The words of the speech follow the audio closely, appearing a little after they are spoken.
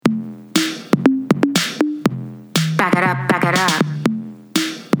Back it up, back it up.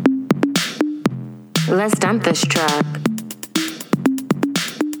 Let's dump this truck.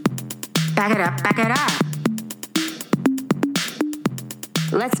 Back it up, back it up.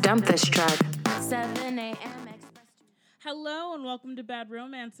 Let's dump this truck. 7 a.m. Express. Hello and welcome to Bad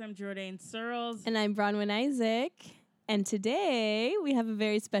Romance. I'm Jordan Searles. And I'm Bronwyn Isaac. And today we have a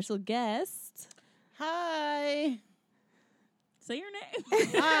very special guest. Hi. Say your name.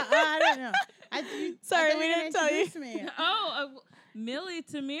 I don't know. Sorry, we didn't tell you. Me. Millie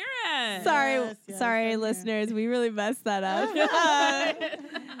Tamirez. Sorry, Yes, listeners. We really messed that up.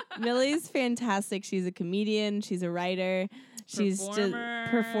 Millie's fantastic. She's a comedian. She's a writer. She's just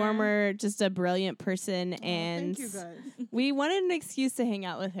performer, just a brilliant person, and thank you guys. we wanted an excuse to hang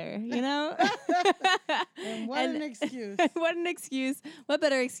out with her, you know? And what an excuse. What an excuse. What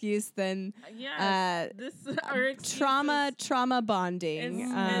better excuse than Our excuse trauma bonding.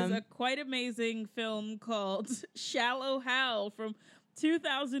 is a quite amazing film called Shallow Hal from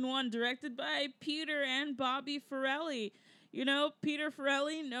 2001, directed by Peter and Bobby Farrelly. You know, Peter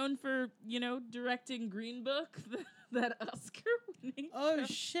Farrelly, known for, directing Green Book, that Oscar-winning Oh, film.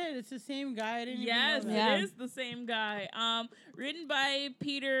 shit. It's the same guy. I didn't Yes, even know that. it is the same guy. Written by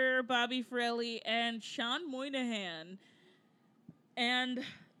Peter, Bobby Farrelly, and Sean Moynihan. And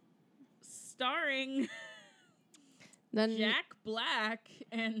starring Jack Black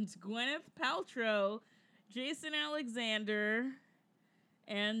and Gwyneth Paltrow, Jason Alexander,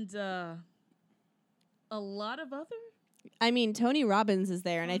 and a lot of other. I mean, Tony Robbins is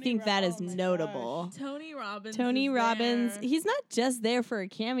there, and I think that is notable. Tony Robbins. Tony Robbins, there. he's not just there for a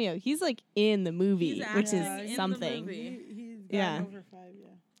cameo. He's like in the movie, He's which acting is in something. the movie. He's Yeah. gotten over 5,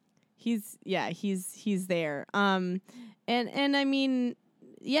 yeah. He's there. And I mean,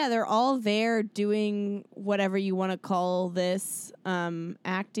 yeah, they're all there doing whatever you want to call this,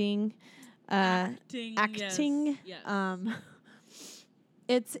 acting. Acting. Yes.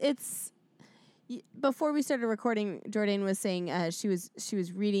 It's before we started recording, Jordan was saying she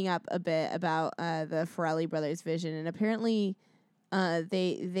was reading up a bit about the Farrelly brothers' vision, and apparently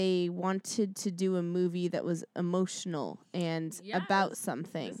they wanted to do a movie that was emotional and about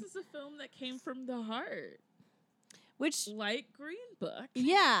something. This is a film that came from the heart, Which, like Green Book.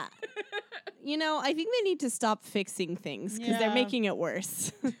 yeah, I think they need to stop fixing things because they're Yeah. making it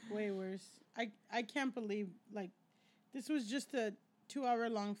worse. Way worse. I can't believe, this was just a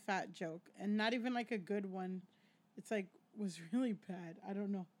 2-hour-long fat joke, and not even, a good one. It's, was really bad. I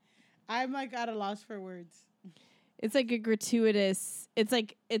don't know. I'm, at a loss for words. It's like a gratuitous. It's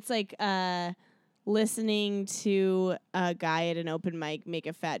like listening to a guy at an open mic make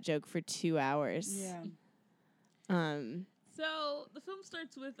a fat joke for 2 hours. Yeah. So the film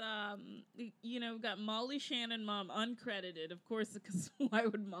starts with, we've got Molly Shannon, mom, uncredited, of course, because why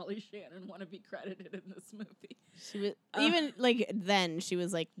would Molly Shannon want to be credited in this movie? She was even then. She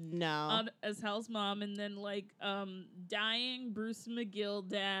was like, no. As Hal's mom, and then dying Bruce McGill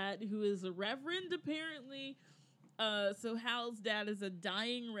dad, who is a reverend apparently. So Hal's dad is a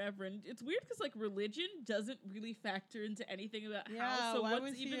dying reverend. It's weird because religion doesn't really factor into anything about Hal. So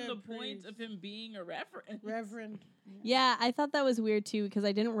what's even the point of him being a reverend? Reverend. Yeah, I thought that was weird too because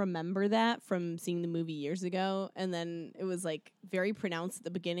I didn't remember that from seeing the movie years ago, and then it was very pronounced at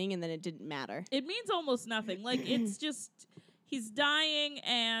the beginning, and then it didn't matter. It means almost nothing. It's just he's dying,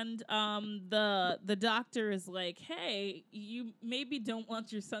 and the doctor is like, "Hey, you maybe don't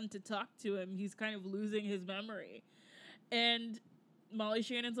want your son to talk to him. He's kind of losing his memory." And Molly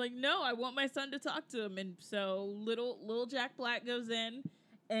Shannon's like, "No, I want my son to talk to him." And so little Jack Black goes in,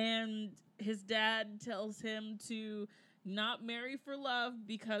 and his dad tells him to not marry for love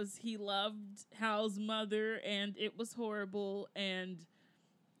because he loved Hal's mother and it was horrible, and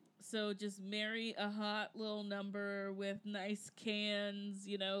so just marry a hot little number with nice cans,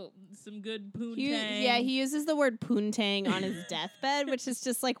 some good poontang. He uses the word poontang on his deathbed, which is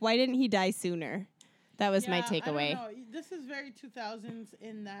just why didn't he die sooner? That was my takeaway. I don't know. This is very 2000s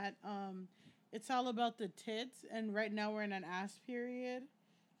in that it's all about the tits, and right now we're in an ass period.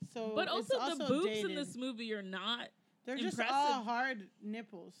 So, but also it's the boobs dated. in this movie are not. They're impressive. just all hard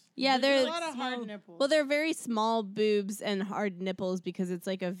nipples. Yeah, there's they're a lot of hard nipples. Well, they're very small boobs and hard nipples because it's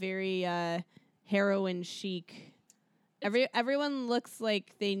a very heroin chic. Everyone looks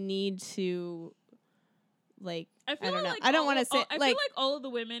like they need to I don't know. I don't want to say I feel like all of the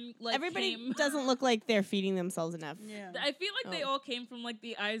women everybody came. doesn't look like they're feeding themselves enough. Yeah. I feel like they all came from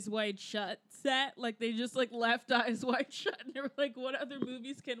the Eyes Wide Shut set. They just left Eyes Wide Shut and they were like, what other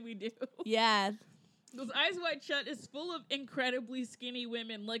movies can we do? Yeah. Because Eyes Wide Shut is full of incredibly skinny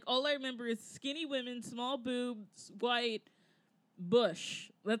women. All I remember is skinny women, small boobs, white, Bush.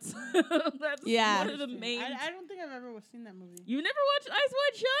 That's Yeah. one of the main. I don't think I've ever seen that movie. You never watched Eyes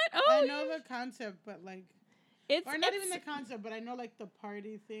Wide Shut? Oh, I know the concept, but like, It's or not even the concept, but I know like the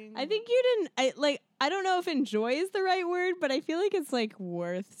party thing. I think you didn't. I don't know if enjoy is the right word, but I feel like it's like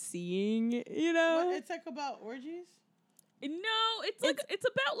worth seeing. You know, What, it's like about orgies. No, it's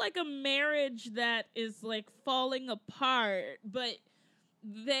about like a marriage that is like falling apart, but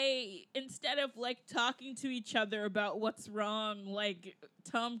they, instead of like talking to each other about what's wrong, like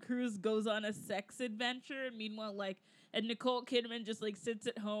Tom Cruise goes on a sex adventure, and meanwhile and Nicole Kidman just like sits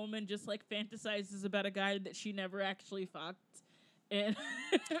at home and just like fantasizes about a guy that she never actually fucked. And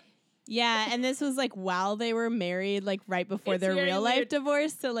yeah. And this was like while they were married, like right before It's their very real life weird.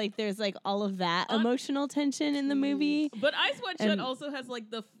 divorce. So like there's like all of that emotional tension in the movie. But Eyes Wide Shut And- also has like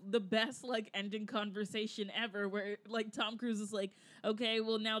the best like ending conversation ever, where like Tom Cruise is like, okay,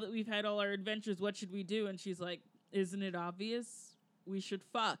 well now that we've had all our adventures, what should we do? And she's like, isn't it obvious? We should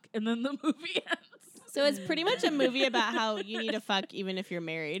fuck. And then the movie ends. So it's pretty much a movie about how you need to fuck even if you're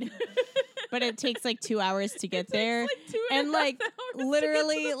married, but it takes like 2 hours to get there. Like 2.5 And like hours to get to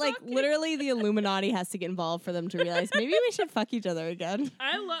literally, the like fucking- literally, the Illuminati has to get involved for them to realize maybe we should fuck each other again.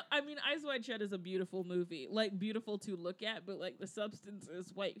 I mean, Eyes Wide Shut is a beautiful movie. Like, beautiful to look at, but like the substance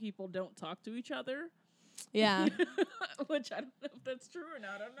is white people don't talk to each other. Yeah, Which I don't know if that's true or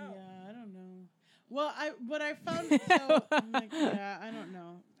not. I don't know. Yeah, I don't know. Well, what I found, so I'm like, yeah, I don't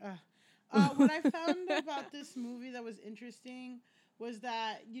know. What I found about this movie that was interesting was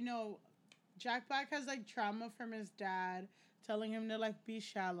that, you know, Jack Black has like trauma from his dad telling him to like be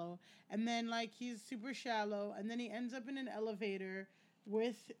shallow, and then like he's super shallow, and then he ends up in an elevator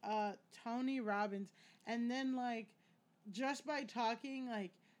with Tony Robbins, and then like just by talking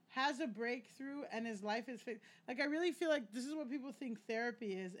like has a breakthrough and his life is fixed. Like I really feel like this is what people think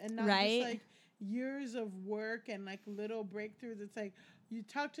therapy is, and not Right. just like years of work and like little breakthroughs. It's like you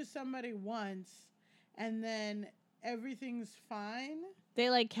talk to somebody once and then everything's fine. they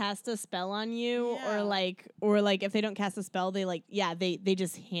like cast a spell on you, Yeah. or like if they don't cast a spell, they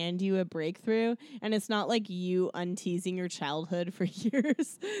just hand you a breakthrough, and it's not like you unteasing your childhood for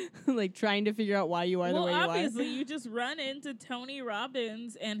years, like trying to figure out why you are the way you are. Obviously, you just run into Tony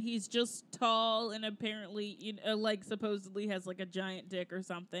Robbins, and he's just tall and apparently, like supposedly has like a giant dick or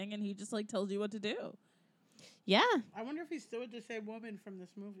something, and he just like tells you what to do. Yeah, I wonder if he's still with the same woman from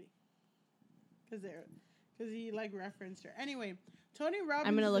this movie. Because he like referenced her. Anyway, Tony Robbins.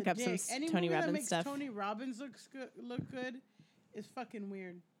 I'm gonna is look a up some dick. Any Tony movie that Robbins makes stuff. Tony Robbins look good is fucking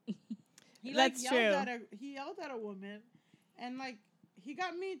weird. He That's yelled true. He yelled at a woman, and like he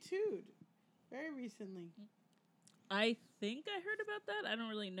got Me Too'd very recently. I think I heard about that. I don't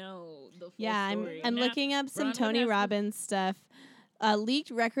really know the full yeah. story. I'm Now, looking up some Bronwyn Tony has the- Robbins stuff.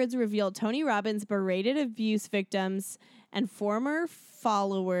 Leaked records revealed Tony Robbins berated abuse victims and former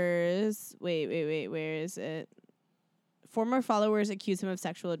followers. Wait, where is it? Former followers accuse him of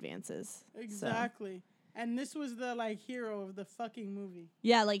sexual advances. So, Exactly. And this was the like hero of the fucking movie.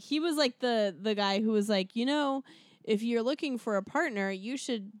 yeah, like he was like the guy who was like, if you're looking for a partner, you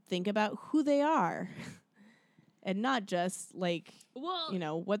should think about who they are. And not just like,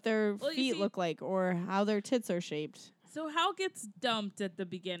 Well, what their Well, you feet see- look like or how their tits are shaped. so Hal gets dumped at the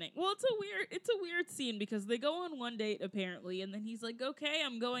beginning. Well, it's a weird scene because they go on one date apparently, and then he's like, "Okay,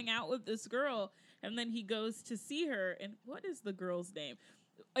 I'm going out with this girl," and then he goes to see her. And what is the girl's name?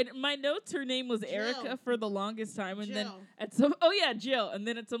 In my notes, her name was Erica Jill. for the longest time, and then Jill. at Jill, and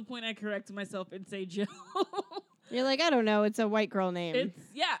then at some point I correct myself and say Jill. You're like, I don't know, it's a white girl name. It's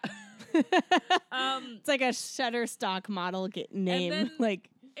It's like a Shutterstock model name. then- like,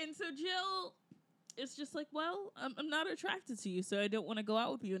 and so Jill is just like, well, I'm not attracted to you, so I don't want to go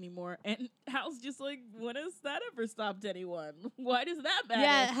out with you anymore. And Hal's just like, when has that ever stopped anyone? Why does that matter?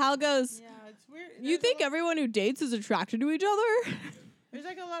 yeah, Hal goes, Yeah, it's weird. you think everyone who dates is attracted to each other? There's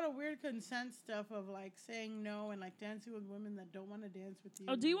like a lot of weird consent stuff of like saying no and like dancing with women that don't want to dance with you.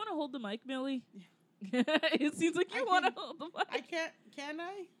 Oh, do you want to hold the mic, Millie? It seems like you I want to can- hold the I mic. can't. Can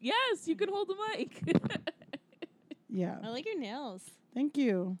I? Yes, you can hold the mic. Yeah. I like your nails. Thank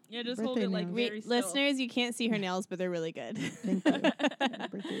you. Yeah, just hold it like nails. very still. Listeners, you can't see her nails, but they're really good. Thank you.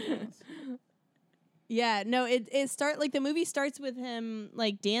 Birthday nails. Yeah, no, it the movie starts with him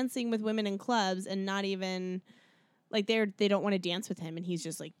like dancing with women in clubs and not even like they don't want to dance with him, and he's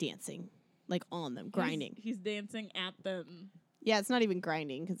just like dancing like on them, grinding. He's dancing at them. Yeah, it's not even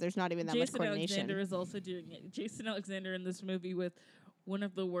grinding because there's not even that much Jason coordination. Alexander is also doing it. Jason Alexander in this movie with one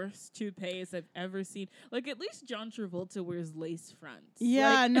of the worst toupees I've ever seen. Like, at least John Travolta wears lace fronts.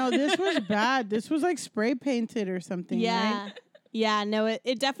 Yeah, Like, no, this was bad. This was like spray painted or something. Yeah. Right? Yeah, no,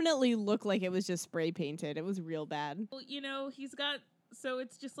 it definitely looked like it was just spray painted. It was real bad. Well,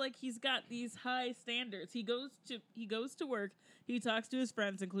 it's just like he's got these high standards. He goes to work. He talks to his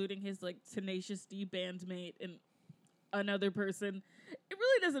friends, including his like Tenacious D bandmate and another person. It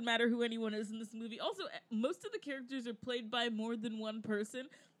really doesn't matter who anyone is in this movie. Also, most of the characters are played by more than one person,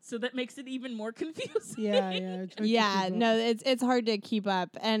 so that makes it even more confusing. Yeah. Yeah, no, it's hard to keep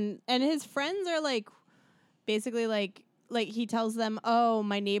up. And his friends are like basically like he tells them, "Oh,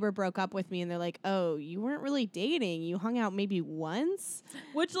 my neighbor broke up with me." And they're like, "Oh, you weren't really dating. You hung out maybe once?"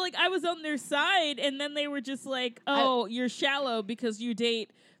 Which, like, I was on their side, and then they were just like, "Oh, you're shallow because you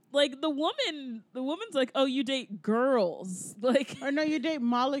date." Like, the woman's like, "Oh, you date girls." Like, Or no, you date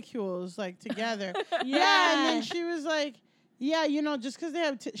molecules, like, together. Yeah. And then she was like, yeah, just because they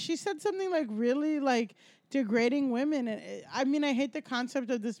have... she said something, like, really, like, degrading women. And I mean, I hate the concept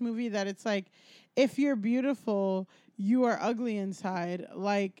of this movie that it's like, if you're beautiful, you are ugly inside.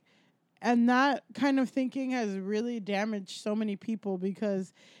 Like, and that kind of thinking has really damaged so many people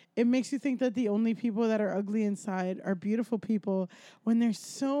because it makes you think that the only people that are ugly inside are beautiful people when there's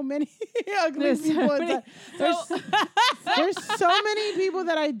so many ugly people inside. There's so many people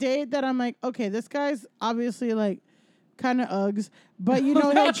that I date that I'm like, okay, this guy's obviously like kind of Uggs, but this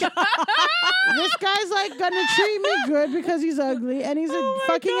guy's like gonna treat me good because he's ugly and he's a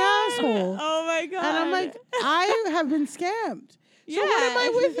fucking asshole. Oh my god. And I'm like, I have been scammed. So what am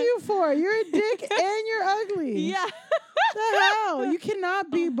I with you for? You're a dick and you're ugly. Yeah. The hell? You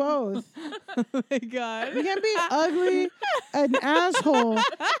cannot be both. Oh my god. You can't be ugly, an asshole,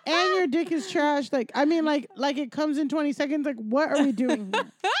 and your dick is trash. Like, I mean, like it comes in 20 seconds. Like, what are we doing here?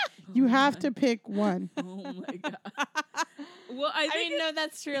 You have to pick one. oh my god. Well, I mean, no,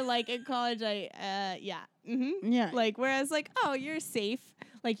 that's true. Like in college, yeah. Mm-hmm. Yeah. Like, whereas, like, oh, you're safe.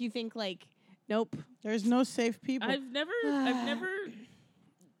 Like, you think, like, nope. There's no safe people. I've never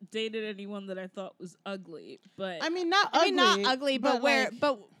dated anyone that I thought was ugly, but I mean, not ugly, but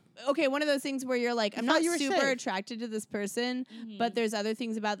okay, one of those things where you're like, I'm not super safe. attracted to this person, but there's other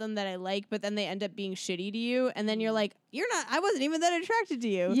things about them that I like, but then they end up being shitty to you, and then you're like, I wasn't even that attracted to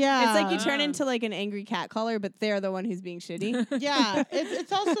you. Yeah. It's like you turn into like an angry cat caller, but they're the one who's being shitty. Yeah.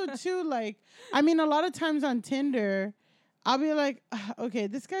 It's also too like, I mean, a lot of times on Tinder, I'll be like, okay,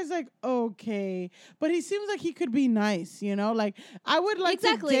 this guy's like, okay, but he seems like he could be nice, Like, I would like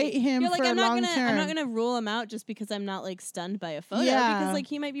to date him You're like, for I'm long term. I'm not gonna rule him out just because I'm not like stunned by a photo. Yeah. Because like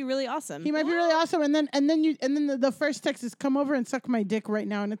he might be really awesome. He might be really awesome, and then the first text is come over and suck my dick right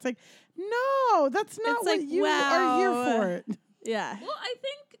now, and it's like, no, that's not It's what like, you are here for. Yeah. well, I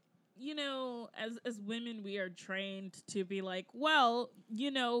think as women, we are trained to be like, well,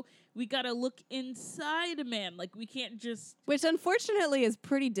 we gotta look inside a man. Like, we can't just. Which unfortunately is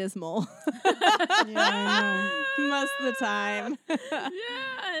pretty dismal. Yeah, most of the time.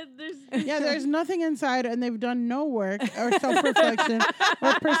 There's nothing inside, and they've done no work or self-reflection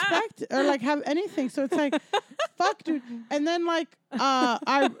or perspective or like have anything. So it's like, fuck, dude. And then like,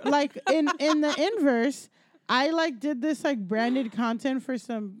 I like in the inverse, I like did this like branded content for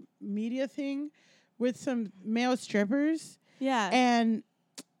some media thing with some male strippers. Yeah. And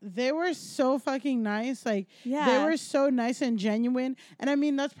they were so fucking nice. Like, they were so nice and genuine. And I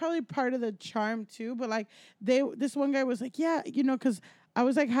mean, that's probably part of the charm too. But like, this one guy was like, yeah, because I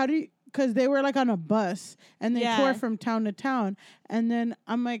was like, because they were like on a bus and they tour from town to town. And then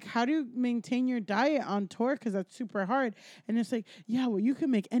I'm like, how do you maintain your diet on tour? Because that's super hard. And it's like, yeah, well, you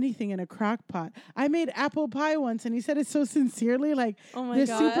can make anything in a crock pot. I made apple pie once, and he said it so sincerely, like this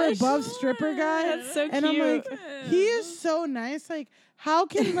super buff stripper guy. That's so and cute. I'm like, he is so nice. Like, how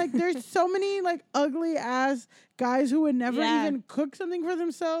can, like, there's so many like ugly ass guys who would never even cook something for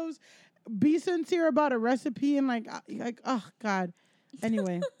themselves, be sincere about a recipe, and like oh God.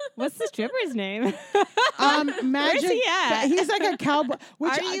 Anyway, what's the stripper's name? Magic. Where's he at? He's like a cowboy.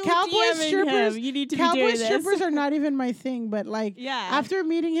 Which Are you cowboy DMing strippers? him? You need to be cowboy doing this. strippers are not even my thing. But like, after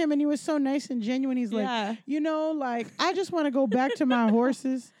meeting him, and he was so nice and genuine, he's like, like, I just want to go back to my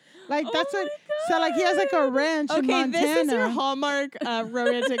horses. Like, that's what. So like, he has like a ranch in Montana. Okay, this is your Hallmark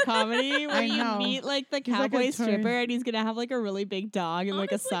romantic comedy where you meet like the cowboy like stripper, and he's gonna have like a really big dog and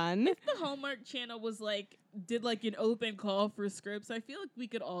like a son. If the Hallmark Channel was did like an open call for scripts, I feel like we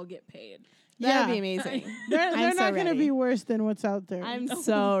could all get paid. That would be amazing. They're not going to be worse than what's out there. I'm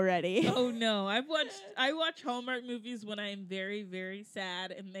so ready. Oh no, I watch Hallmark movies when I am very, very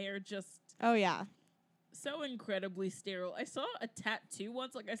sad, and they are just so incredibly sterile. I saw a tattoo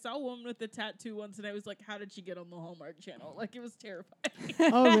once. Like, I saw a woman with a tattoo once, and I was like, how did she get on the Hallmark Channel? Like, it was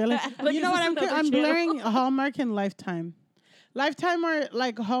terrifying. Oh, really? Like, you know what? I'm blurring Hallmark and Lifetime. Lifetime are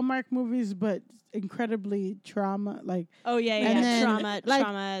like Hallmark movies, but incredibly trauma, like Oh yeah, And yeah. then, Trauma, like-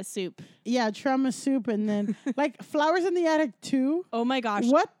 trauma soup. trauma soup, and then like Flowers in the Attic 2. Oh my gosh.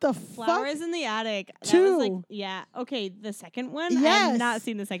 What the Flowers fuck? in the Attic. That was like, Two. yeah. Okay, the second one. I Yes. have not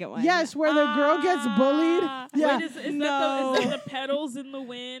seen the second one. Yes, where the girl gets bullied. Ah. Yeah, Wait, is No. that the petals in the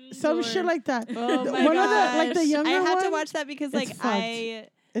wind? some or- shit like that. Oh The- my one gosh. of the like the younger I have one. to watch that because it's like fucked.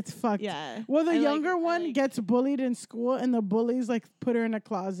 It's fucked. yeah. Well, the I like- younger I one like- gets bullied in school, and the bullies like put her in a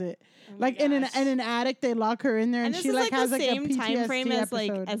closet, Oh my like in gosh. an attic. They lock her in there, And and this she is like like has the like same a PTSD time frame as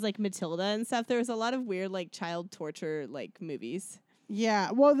episode. like Matilda and stuff. There was a lot of weird like child torture like movies.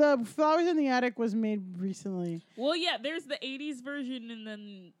 Yeah. Well, the Flowers in the Attic was made recently. Well, yeah, there's the '80s version, and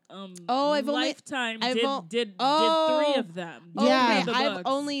then Oh, I've only- Lifetime I've did o- did Oh. 3 of them. Yeah. Through Okay, the I've books.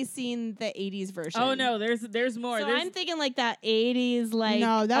 only seen the 80s version. Oh no, there's more. So there's I'm thinking like that 80s like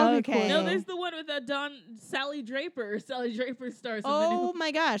No, that would be okay. cool. no, there's the one with Sally Draper. Sally Draper stars. in the Oh new.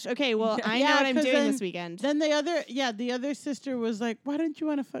 my gosh. Okay, well Yeah. I know Yeah, what I'm 'cause doing then- this weekend. Then the other sister was like, "Why don't you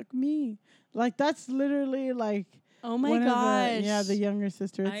want to fuck me?" Like that's literally like Oh my one of gosh. the younger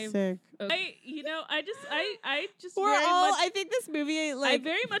sister. It's I've- sick. I just We're very all much, I think this movie I like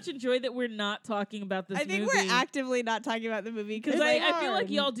very much enjoy that we're not talking about this I think movie. we're actively not talking about the movie because because It's I feel like hard.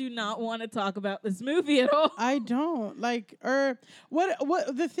 y'all do not want to talk about this movie at all. I don't like what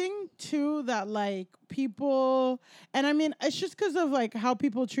the thing too that like people, and I mean it's just because of like how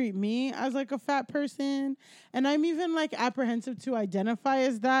people treat me as like a fat person, and I'm even like apprehensive to identify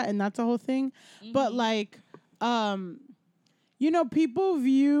as that, and that's a whole thing. But like you know, people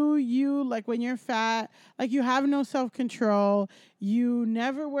view you like when you're fat, like you have no self-control, you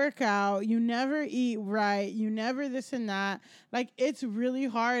never work out, you never eat right, you never this and that. Like it's really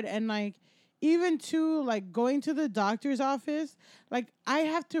hard, and like even to like going to the doctor's office, like I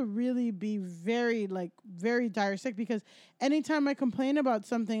have to really be very dire sick, because anytime I complain about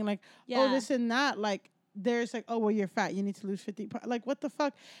something like Yeah. oh this and that, like there's like, oh well you're fat, you need to lose 50 pounds. Like what the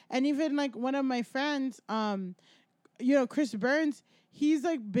fuck. And even like one of my friends, you know, Chris Burns, he's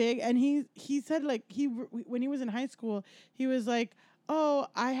like big, and he said like when he was in high school, he was like, oh,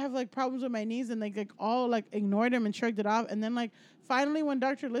 I have like problems with my knees, and like all like ignored him and shrugged it off. And then like finally one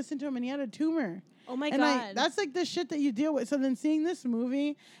doctor listened to him, and he had a tumor. Oh my And god. that's like the shit that you deal with. So then seeing this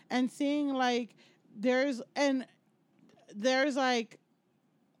movie and seeing like there's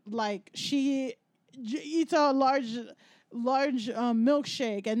like she eats a large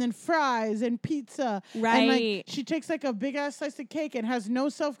milkshake, and then fries and pizza. And Right. like she takes like a big ass slice of cake and has no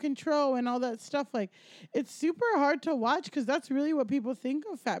self-control and all that stuff. Like it's super hard to watch, because that's really what people think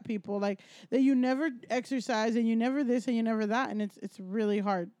of fat people. Like that you never exercise, and you never this and you never that, and it's really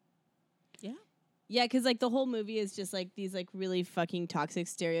hard. Yeah, because like the whole movie is just like these like really fucking toxic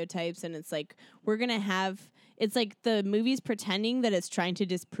stereotypes, and it's like we're gonna have. It's like the movie's pretending that it's trying to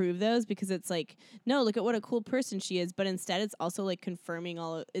disprove those, because it's like, no, look at what a cool person she is, but instead it's also like confirming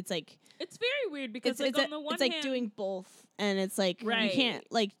all. It's like It's very weird because it's like on the one it's like hand, doing both, and it's like you Right. can't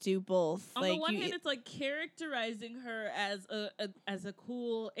like do both. on like the one you, hand, it's like characterizing her as a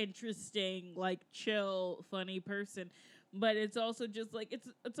cool, interesting, like chill, funny person. But it's also just like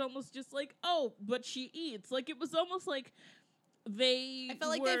it's almost just like, oh, but she eats. Like it was almost like they I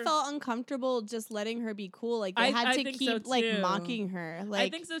felt like were, they felt uncomfortable just letting her be cool. Like they I had to think keep so, like too. mocking her. Like I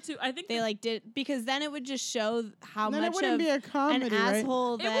think so too. I think they that like did, because then it would just show how Then it much wouldn't of be a comedy, an right?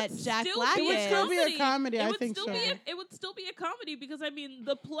 asshole it that would Jack still Black be It would is. still be a comedy, It I would think still so. it would still be a comedy, because I mean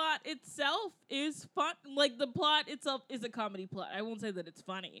the plot itself is fun. Like the plot itself is a comedy plot. I won't say that it's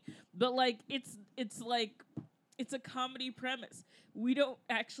funny, but like it's like it's a comedy premise. We don't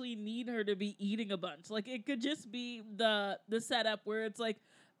actually need her to be eating a bunch. Like it could just be the setup where it's like,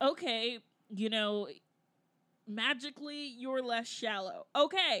 okay, you know, magically you're less shallow.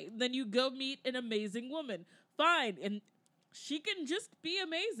 Okay, then you go meet an amazing woman. Fine, and she can just be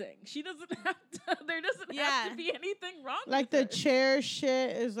amazing. She doesn't have to. There doesn't have Yeah. to be anything wrong. Like with the her. chair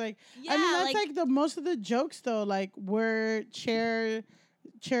shit is like, I mean that's like the most of the jokes though, like where chairs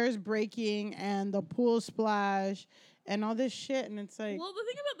breaking and the pool splash and all this shit, and it's like, Well, the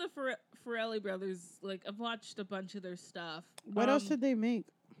thing about the Farrelly brothers, like I've watched a bunch of their stuff. what else did they make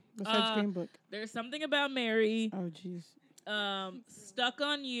besides Green Book? There's something about Mary. Oh jeez, Stuck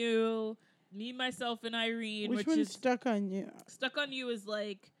on You, Me, Myself, and Irene. which which one's is stuck on you? Stuck on You is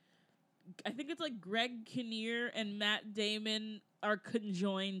like, I think it's like Greg Kinnear and Matt Damon are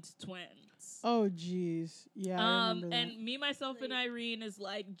conjoined twins. Oh jeez, yeah. I remember that. And Me, Myself, and Irene is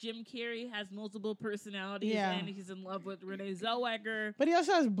like Jim Carrey has multiple personalities, Yeah. and he's in love with Renee Zellweger. But he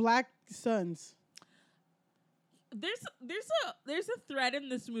also has black sons. There's a thread in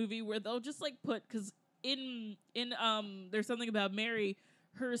this movie where they'll just like put, because in There's Something About Mary,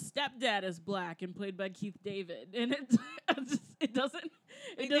 her stepdad is black and played by Keith David, and it doesn't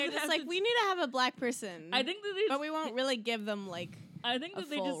They're just have like, to- we need to have a black person. I think that but we won't really give them like. I think a that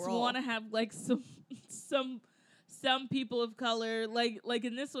they full just role. want to have like some people of color, like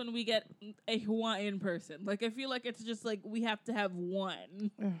in this one we get a Hawaiian person. Like I feel like it's just like we have to have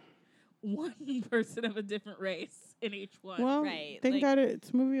one person of a different race in each one. Well, Right, thank like- God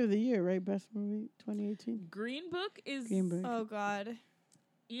it's movie of the year, right? Best movie 2018. Green Book is Green Book. Oh God.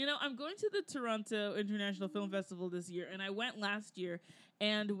 You know, I'm going to the Toronto International Film Festival this year, and I went last year.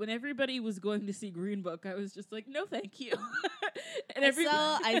 And when everybody was going to see Green Book, I was just like, no, thank you. And I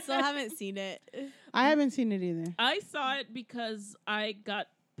still haven't seen it. I haven't seen it either. I saw it because I got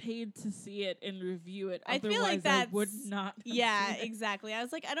paid to see it and review it. I feel Otherwise, like I would that's- not. have Yeah, seen it. exactly. I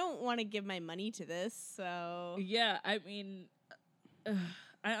was like, I don't want to give my money to this, so Yeah, I mean,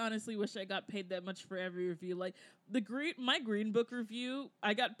 I honestly wish I got paid that much for every review. Like my Green Book review,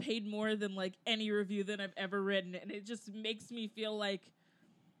 I got paid more than like any review that I've ever written, and it just makes me feel like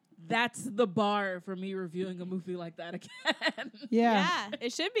that's the bar for me reviewing a movie like that again. Yeah.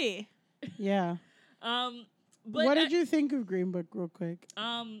 it should be. Yeah. But What did you think of Green Book, real quick?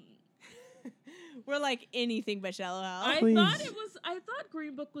 We're like anything but shallow hell. I Please. thought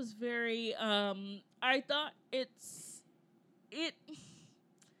Green Book was very I thought it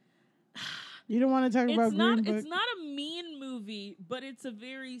You don't want to talk about Green Book? it's not a mean movie, but it's a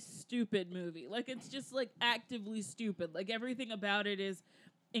very stupid movie. Like it's just like actively stupid. Like everything about it is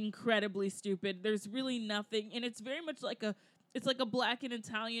incredibly stupid. There's really nothing, and it's very much like it's like a black and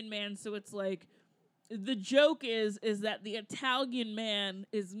Italian man, so it's like the joke is that the Italian man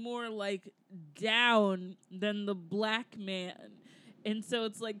is more like down than the black man. And so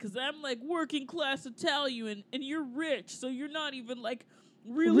it's like, because I'm like working class Italian and you're rich, so you're not even like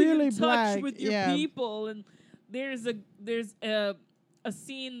really Really in touch black, with your yeah. people. And there's a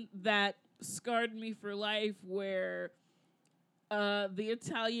scene that scarred me for life where the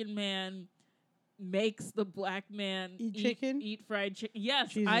Italian man makes the black man Eat chicken? eat fried chicken.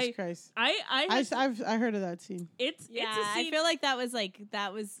 Yes, Jesus Christ. I I heard of that scene. it's Yeah, it's a scene. I feel like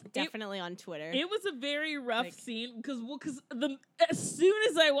that was definitely on Twitter. It was a very rough Like- scene because as soon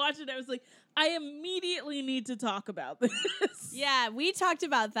as I watched it, I was like, I immediately need to talk about this. yeah, we talked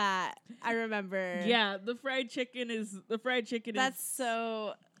about that. I remember. Yeah, the fried chicken is That's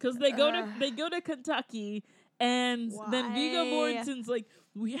so because they go to Kentucky, and then Viggo Why? Mortensen's like,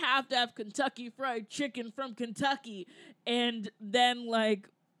 we have to have Kentucky Fried Chicken from Kentucky, and then like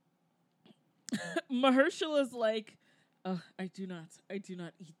Mahershala is like, I do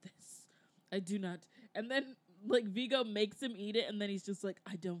not eat this, I do not, and then like Viggo makes him eat it, and then he's just like,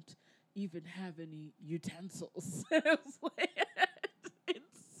 I don't even have any utensils. I was like,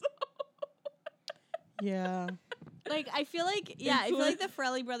 it's so Yeah. like I feel like I It's feel like like- the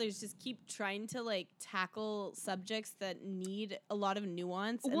Farrelly brothers just keep trying to like tackle subjects that need a lot of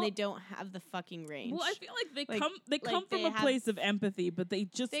nuance and Well- they don't have the fucking range. well. I feel like they Like- come from they a have- place of empathy, but they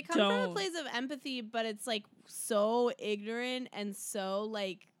just they come don't. from a place of empathy, but it's like so ignorant and so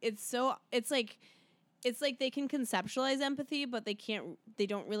like it's like they can conceptualize empathy, but they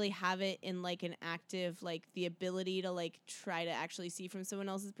don't really have it in like an active, like the ability to like try to actually see from someone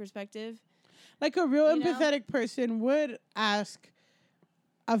else's perspective. Like a real You know? empathetic person would ask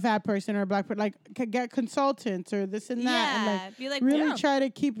a fat person or a black person, like, get consultants or this and that, and like be like, really yeah. try to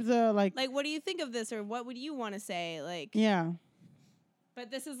keep the like what do you think of this, or what would you want to say? Like, yeah. but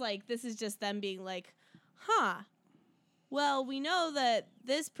this is just them being like, huh. Well, we know that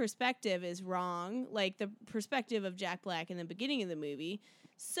this perspective is wrong, like the perspective of Jack Black in the beginning of the movie.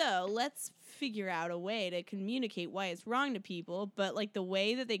 So let's figure out a way to communicate why it's wrong to people. But like the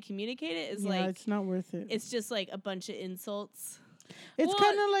way that they communicate it is Yeah, like it's not worth it. it's just like a bunch of insults. It's Well,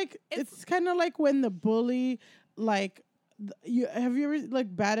 kind of like it's- it's kind of like when the bully, like, you ever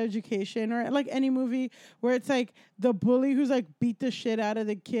like Bad Education or like any movie where it's like the bully who's like beat the shit out of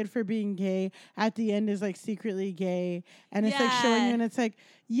the kid for being gay at the end is like secretly gay, and it's like showing Yeah. you, and it's like,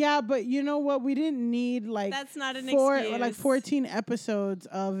 yeah, but you know what, we didn't need like That's not an like excuse. 14 episodes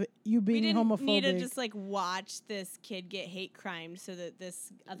of you We being didn't homophobic. need to just like watch this kid get hate crimed so that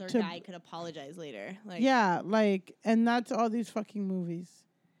this other To- guy could apologize later. Like yeah, like, and that's all these fucking movies.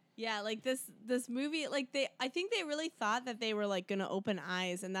 yeah, like this movie, like I think they really thought that they were like gonna open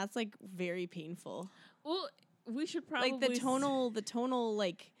eyes, and that's like very painful. Well, we should probably Like the tonal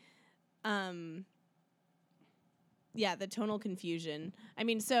like the tonal confusion. I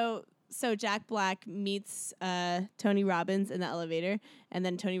mean, so Jack Black meets Tony Robbins in the elevator, and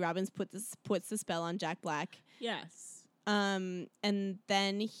then Tony Robbins puts the spell on Jack Black. Yes. And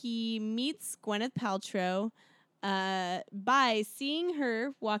then he meets Gwyneth Paltrow by seeing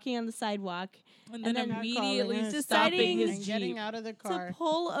her walking on the sidewalk And And then then immediately calling her, stopping deciding- his and getting Jeep. out of the to car.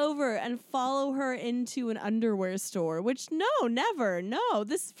 pull over and follow her into an underwear store, which no, never. No.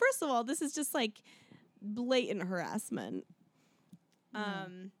 This first of all, this is just like blatant harassment.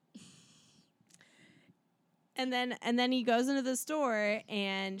 And then he goes into the store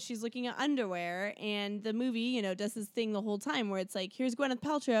and she's looking at underwear, and the movie, you know, does this thing the whole time where it's like, here's Gwyneth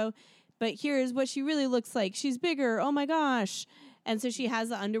Paltrow, but here's what she really looks like. She's bigger. Oh my gosh. And so she has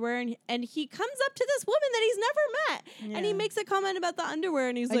the underwear, and he comes up to this woman that he's never met, and he Yeah. makes a comment about the underwear,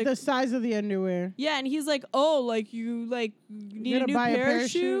 and he's Like like, the size of the underwear. yeah, and he's like, oh, like you need a gonna new buy a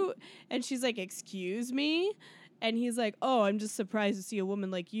parachute? And she's like, excuse me? And he's like, oh, I'm just surprised to see a woman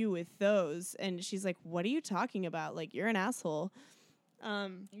like you with those. And she's like, what are you talking about? Like, you're an asshole.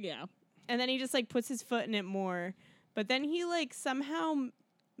 Yeah. And then he just like puts his foot in it more. But then he like somehow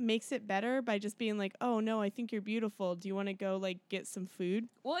makes it better by just being like, oh no, I think you're beautiful. Do you want to go like get some food?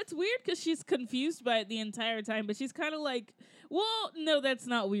 Well, it's weird because she's confused by it the entire time, but she's kind of like, well, no, that's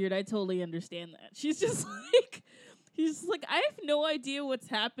not weird. I totally understand that. She's just like, he's just like, I have no idea what's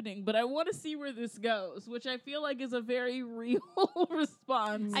happening, but I want to see where this goes, which I feel like is a very real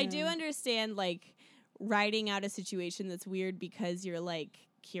response. I do understand like writing out a situation that's weird because you're like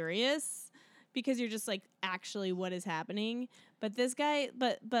curious, because you're just like, actually what is happening. But this guy,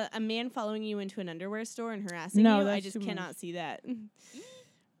 but a man following you into an underwear store and harassing No, you, I that's just too cannot much. see that.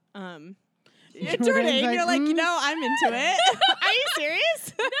 Jordan's Jordan, like, you're like, you "Mm." know, I'm into it. Are you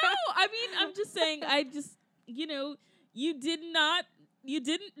serious? No, I mean, I'm just saying, you know, you didn't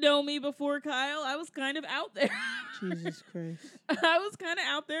know me before, Kyle. I was kind of out there. Jesus Christ. I was kind of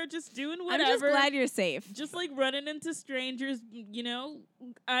out there just doing I'm whatever. just glad you're safe. Just like running into strangers, you know.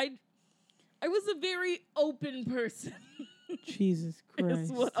 I was a very open person. Jesus Is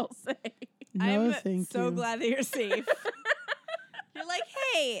Christ. what I'll say. No, I'm thank so you. glad that you're safe. You're like,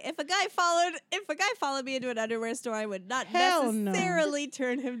 hey, if a guy followed me into an underwear store, I would not Hell no. necessarily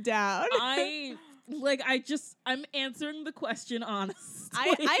turn him down. I'm answering the question honestly.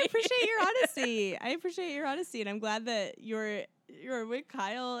 I appreciate your honesty. I appreciate your honesty, and I'm glad that you're with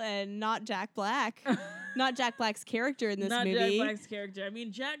Kyle and not Jack Black, not Jack Black's character in this Not movie. Jack Black's character. I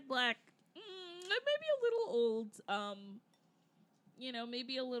mean, Jack Black, maybe a little old. You know,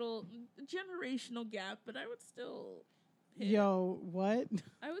 maybe a little generational gap, but I would still hit. Yo, what?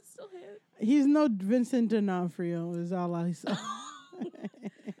 I would still hit. He's no Vincent D'Onofrio, is all I saw.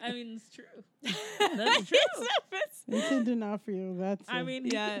 I mean, it's true. That's true. Vincent D'Onofrio, that's I a- mean,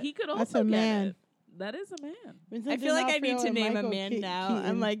 Yeah. he could That's also a get man. it. That is a man. Vincent I feel like I need D'Onofrio to and name a Michael man now. Keaton.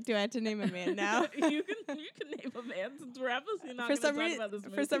 I'm like, do I have to name a man now? you can name a man since we're obviously not for going to some talk reason, about this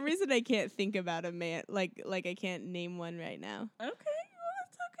movie. for some reason, I can't think about a man. Like I can't name one right now. Okay, well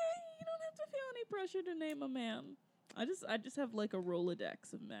that's okay. You don't have to feel any pressure to name a man. I just have like a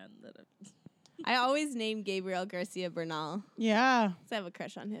Rolodex of men that I always name Gabriel Garcia Bernal Yeah, because I have a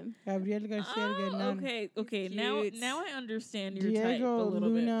crush on him. Gabriel Garcia Bernal. okay. He's Now cute. I understand your type a Diego little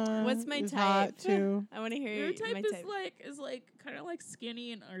bit. Luna. What's my is type? hot too. I want to hear Your type my is type. like kind of like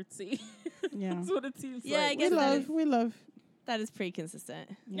skinny and artsy. Yeah. That's what it seems Yeah, I like. guess We that love. is- We love. That is pretty consistent.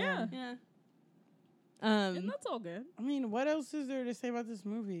 Yeah. Yeah. And that's all good. I mean, what else is there to say about this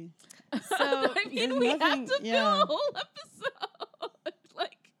movie? So I mean, there's we have nothing- to yeah. fill a whole episode.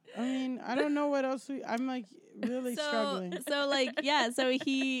 Like, I mean, I don't know what else. I'm like really struggling. So like yeah. So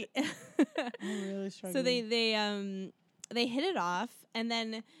he. I'm really struggling. So they hit it off, and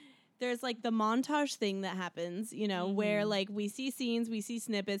then there's like the montage thing that happens, you know, where like we see scenes, we see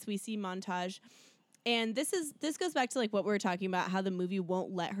snippets, we see montage. And this goes back to like what we were talking about, how the movie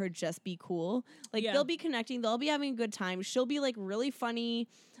won't let her just be cool. Like Yeah. they'll be connecting, they'll be having a good time. She'll be like really funny.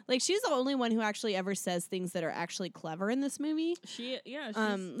 Like she's the only one who actually ever says things that are actually clever in this movie. she's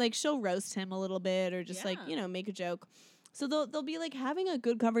Like she'll roast him a little bit or just like, Yeah. you know, make a joke. So they'll be like having a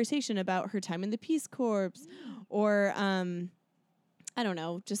good conversation about her time in the Peace Corps or I don't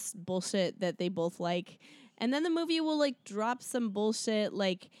know, just bullshit that they both like. And then the movie will like drop some bullshit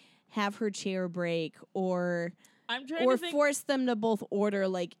like have her chair break or I'm trying or to think. force them to both order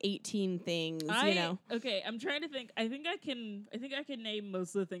like 18 things, you know. Okay, I'm trying to think. I think I can name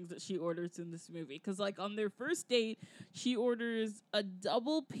most of the things that she orders in this movie because, like, on their first date, she orders a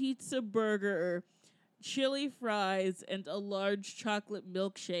double pizza burger, chili fries, and a large chocolate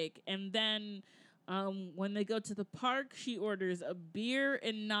milkshake. And then, when they go to the park, she orders a beer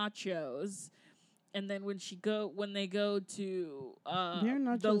and nachos. And then when they go to Beer and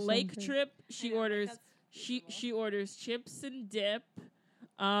the nachos lake sound good. trip, she orders. She orders chips and dip,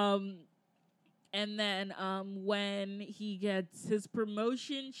 And then when he gets his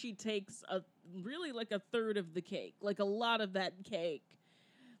promotion, she takes really like a third of the cake, like a lot of that cake.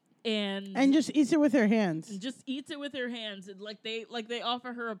 And just eats it with her hands. Just eats it with her hands. And like they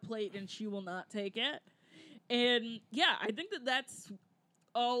offer her a plate and she will not take it. And yeah, I think that's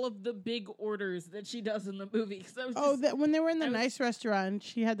all of the big orders that she does in the movie. When they were in the nice restaurant,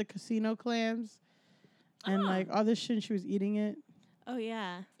 she had the casino clams and like all this shit and she was eating it. Oh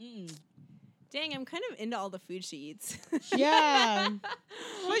yeah. Dang, I'm kind of into all the food she eats. Yeah.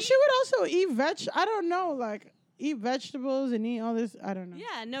 But she would also eat I don't know, like eat vegetables and eat all this. I don't know.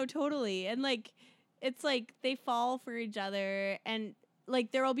 Yeah, no, totally. And like, it's like they fall for each other, and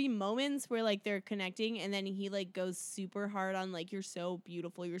like there will be moments where like they're connecting, and then he like goes super hard on like, you're so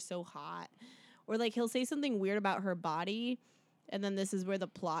beautiful, you're so hot, or like he'll say something weird about her body, and then this is where the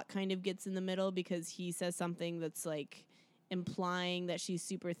plot kind of gets in the middle because he says something that's like implying that she's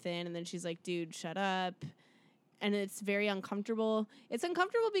super thin, and then she's like, dude, shut up. And it's very uncomfortable. It's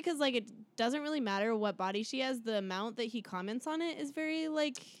uncomfortable because, like, it doesn't really matter what body she has. The amount that he comments on it is very,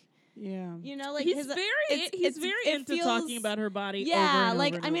 like, yeah, you know, like he's very into talking about her body. Yeah, over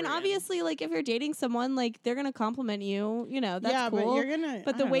like and I mean, over obviously, like if you're dating someone, like they're gonna compliment you. You know, that's cool. but you're gonna.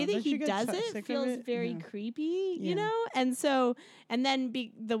 But the way that he does it feels very creepy, you know? And so, and then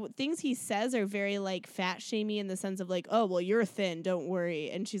the things he says are very like fat shamey in the sense of like, oh, well, you're thin, don't worry.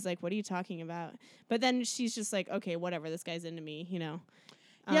 And she's like, what are you talking about? But then she's just like, okay, whatever, this guy's into me, you know?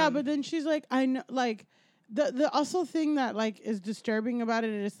 Yeah, but then she's like, I know, like, the also thing that like is disturbing about it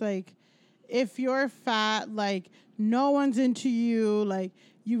is like, if you're fat, like no one's into you, like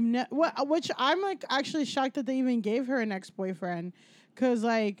which I'm like actually shocked that they even gave her an ex-boyfriend, because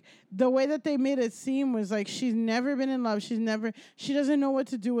like the way that they made it seem was like she's never been in love, she doesn't know what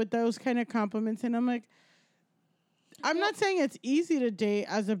to do with those kind of compliments, and I'm like, I'm not saying it's easy to date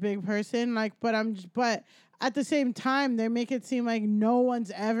as a big person, like, but at the same time, they make it seem like no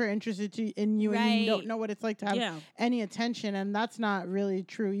one's ever interested in you, and you don't know what it's like to have any attention, and that's not really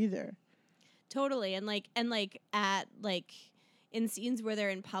true either. Totally, and like at like in scenes where they're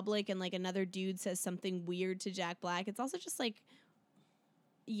in public and like another dude says something weird to Jack Black, it's also just like,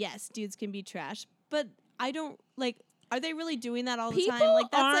 yes, dudes can be trash, but I don't like. Are they really doing that all the time?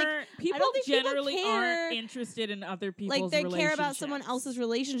 Like that's like people I don't think generally people care. aren't interested in other people's like they relationships. care about someone else's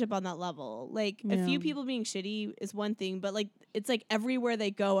relationship on that level. Like a few people being shitty is one thing, but like it's like everywhere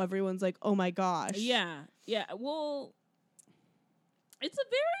they go, everyone's like, oh my gosh. Yeah. Well, it's a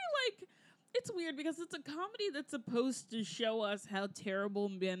very like. It's weird because it's a comedy that's supposed to show us how terrible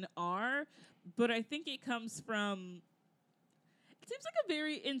men are, but I think it comes from. It seems like a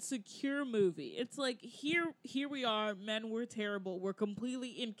very insecure movie. It's like here we are, men, we're terrible, we're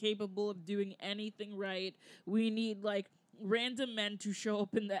completely incapable of doing anything right. We need like random men to show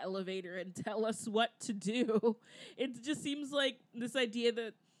up in the elevator and tell us what to do. It just seems like this idea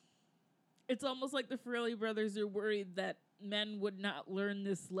that it's almost like the Farrelly brothers are worried that men would not learn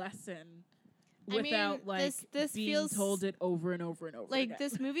this lesson without this being feels told it over and over and over like again.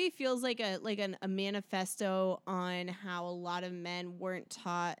 This movie feels like a manifesto on how a lot of men weren't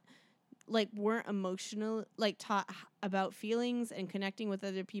emotional, like taught about feelings and connecting with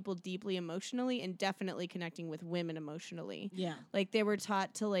other people deeply emotionally, and definitely connecting with women emotionally. Yeah, like they were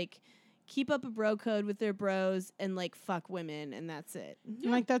taught to like keep up a bro code with their bros and like fuck women, and that's it.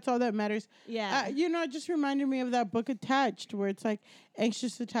 And, like that's all that matters. Yeah. It just reminded me of that book Attached, where it's like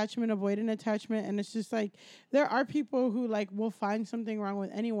anxious attachment, avoidant attachment, and it's just like there are people who like will find something wrong with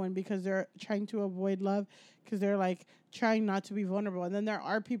anyone because they're trying to avoid love, because they're like trying not to be vulnerable, and then there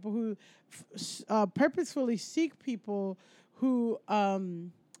are people who purposefully seek people who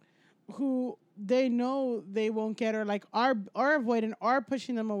they know they won't get, or like are avoiding, are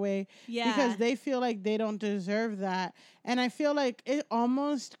pushing them away because they feel like they don't deserve that. And I feel like it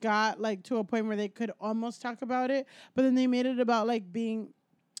almost got like to a point where they could almost talk about it, but then they made it about like being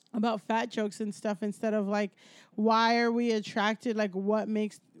about fat jokes and stuff instead of like, why are we attracted, like what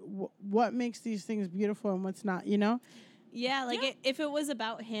makes these things beautiful and what's not, you know? Yeah, like if it was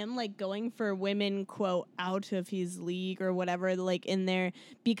about him, like going for women, quote, out of his league or whatever, like in there,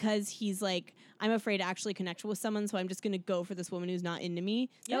 because he's like, I'm afraid to actually connect with someone, so I'm just going to go for this woman who's not into me.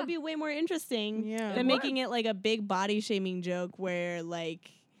 That would be way more interesting than making it like a big body shaming joke where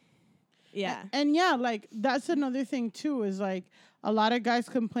like, And like that's another thing too, is like a lot of guys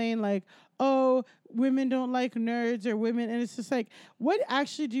complain like, oh, women don't like nerds or women, and it's just like, what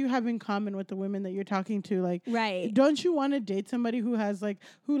actually do you have in common with the women that you're talking to? Like, Right. don't you want to date somebody who has like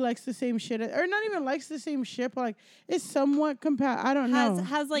who likes the same shit, or not even likes the same shit, but like is somewhat I don't know.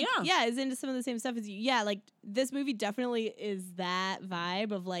 Has like Yeah. is into some of the same stuff as you. Yeah, like this movie definitely is that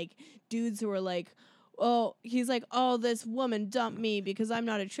vibe of like dudes who are like, oh, he's like, oh, this woman dumped me because I'm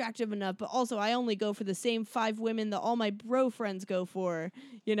not attractive enough, but also I only go for the same 5 women that all my bro friends go for,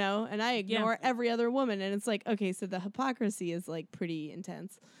 you know, and I ignore every other woman. And it's like, okay, so the hypocrisy is like pretty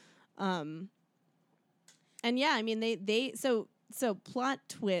intense. And yeah, I mean, so plot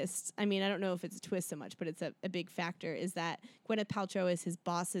twist, I mean, I don't know if it's a twist so much, but it's a big factor, is that Gwyneth Paltrow is his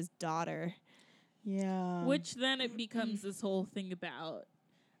boss's daughter. Yeah. Which then it becomes this whole thing about,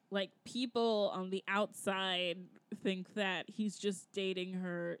 like, people on the outside think that he's just dating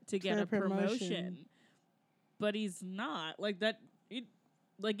her to get For a promotion. But he's not. Like,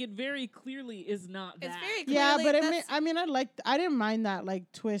 it very clearly is not that. It's very Yeah, clearly but I didn't mind that like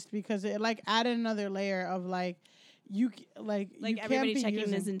twist because it like added another layer of like you like you can't everybody be checking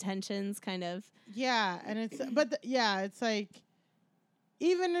using, his intentions, kind of. yeah, and it's it's like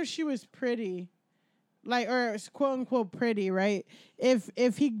even if she was pretty, like, or quote unquote pretty, right?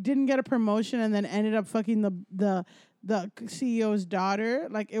 If he didn't get a promotion and then ended up fucking the CEO's daughter,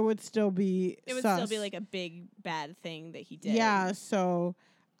 like it would still be still be like a big bad thing that he did. Yeah, so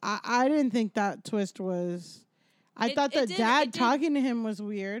I didn't think that twist was. I thought the dad talking to him was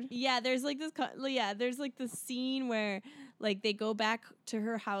weird. Yeah, there's like this. There's like this scene where like they go back to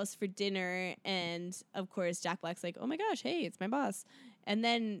her house for dinner, and of course Jack Black's like, "Oh my gosh, hey, it's my boss," and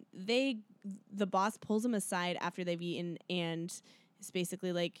then the boss pulls him aside after they've eaten, and is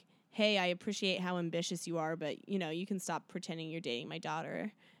basically like, "Hey, I appreciate how ambitious you are, but you know you can stop pretending you're dating my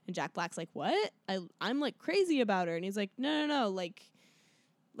daughter." And Jack Black's like, "What? I'm like crazy about her," and he's like, "No, like."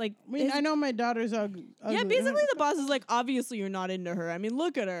 I mean, I know my daughter's ugly. Yeah, basically the boss is like, obviously you're not into her. I mean,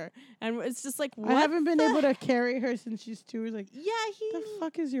 look at her. And it's just like, what? I haven't been able to carry her since she's 2. He's like, yeah, the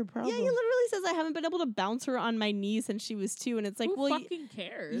fuck is your problem? Yeah, he literally says, I haven't been able to bounce her on my knee since she was 2. And it's like, who fucking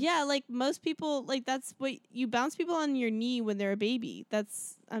cares? Yeah, like most people, like that's what you bounce people on your knee when they're a baby.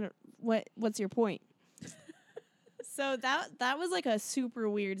 That's, what's your point? So that was like a super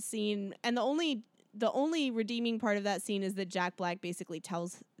weird scene. And the only redeeming part of that scene is that Jack Black basically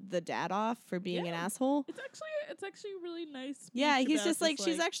tells the dad off for being an asshole. It's actually really nice. Yeah, he's just like,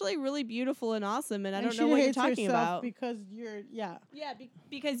 she's actually really beautiful and awesome, and I don't know what you're talking about. Because you're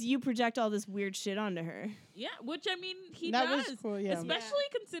because you project all this weird shit onto her. Yeah, which I mean he that does, was cool, yeah. especially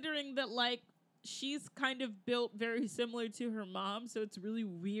considering that like she's kind of built very similar to her mom, so it's really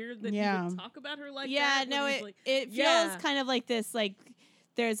weird that he would talk about her like that. Yeah, no, it feels kind of like this, like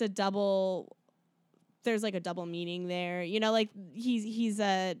there's like a double meaning there. You know, like he's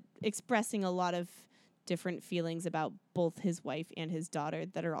expressing a lot of different feelings about both his wife and his daughter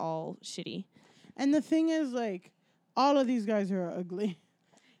that are all shitty. And the thing is, like, all of these guys are ugly.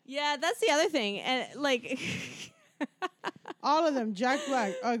 Yeah, that's the other thing. And like all of them. Jack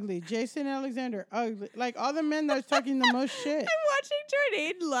Black, ugly. Jason Alexander, ugly. Like all the men that's talking the most shit. I'm watching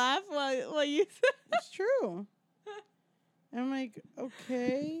Jordan laugh while you It's true. I'm like,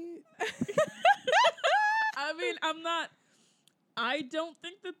 okay. I mean, I don't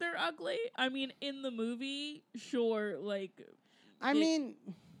think that they're ugly. I mean, in the movie, sure, like. I mean,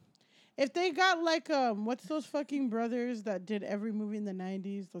 if they got like, what's those fucking brothers that did every movie in the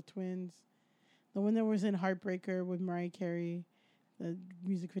 90s? The twins. The one that was in Heartbreaker with Mariah Carey. The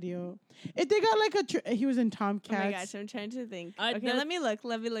music video. If they got like he was in Tomcats. Oh my gosh, I'm trying to think. Okay, let me look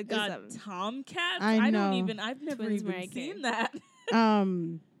this up. Tomcats? I know. I've never even seen that.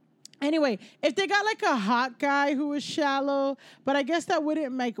 Anyway, if they got like a hot guy who was shallow, but I guess that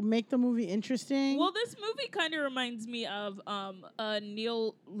wouldn't make the movie interesting. Well, this movie kind of reminds me of a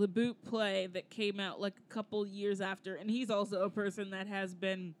Neil LaBute play that came out like a couple years after, and he's also a person that has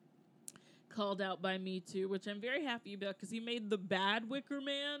been called out by Me Too, which I'm very happy about because he made the bad Wicker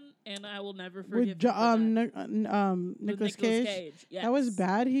Man, and I will never forgive him for that. Nicolas Cage. Yes. That was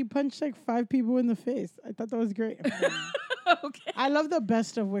bad. He punched like 5 people in the face. I thought that was great. Okay. I love the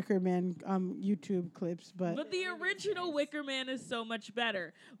best of Wicker Man YouTube clips, but the original Wicker Man is so much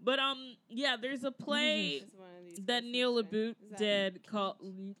better. But yeah, there's a play that Neil LaBute did called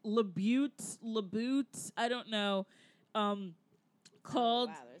LaBute, I don't know,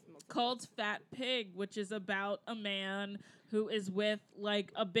 called Fat Pig, which is about a man who is with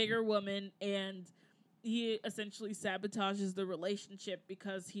like a bigger woman, and he essentially sabotages the relationship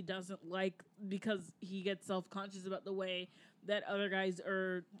because he gets self-conscious about the way that other guys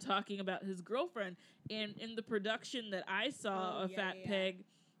are talking about his girlfriend. And in the production that I saw of Fat Pig,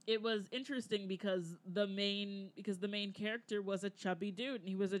 it was interesting because the main character was a chubby dude, and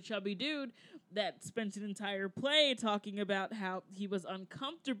he was a chubby dude that spent an entire play talking about how he was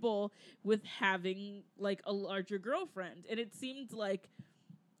uncomfortable with having like a larger girlfriend, and it seemed like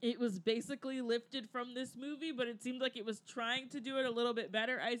it was basically lifted from this movie, but it seemed like it was trying to do it a little bit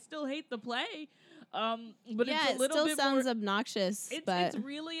better. I still hate the play, but yeah, it's a little still bit sounds more, obnoxious. it's but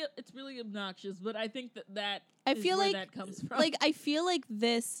really obnoxious. But I think that I is feel where like that comes from. like I feel like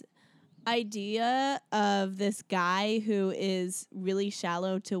this idea of this guy who is really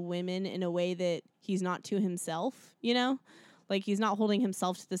shallow to women in a way that he's not to himself, you know? Like he's not holding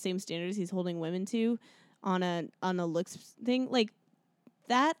himself to the same standards he's holding women to on a looks thing. Like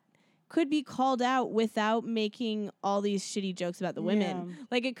that could be called out without making all these shitty jokes about the women. Yeah.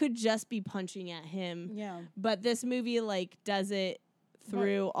 Like it could just be punching at him. Yeah. But this movie like does it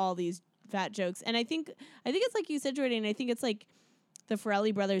through all these fat jokes. And I think it's like you said, Jordan, I think it's like the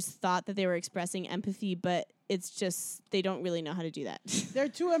Farrelly brothers thought that they were expressing empathy, but it's just they don't really know how to do that. They're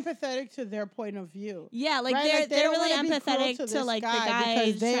too empathetic to their point of view. Yeah, like Right? they're Like, they they're don't really wanna be cruel empathetic to to this like the guy guy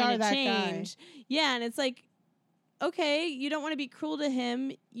because they trying are to that guy. change. Yeah, and it's like, okay, you don't want to be cruel to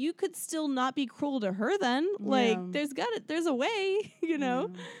him. You could still not be cruel to her then. Like Yeah. there's a way, you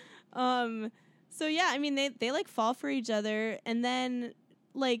know? Yeah. So yeah, I mean they like fall for each other, and then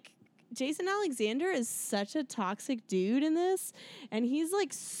like Jason Alexander is such a toxic dude in this, and he's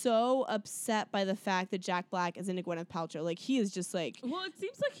like so upset by the fact that Jack Black is into Gwyneth Paltrow. Like he is just like well, it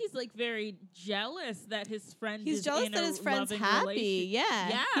seems like he's like very jealous that his friend he's is jealous in that a his friend's loving happy. relationship.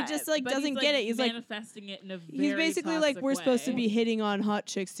 Yeah, he just like but doesn't he's, get it. He's like manifesting it in a very he's basically like toxic we're supposed to way. be hitting on hot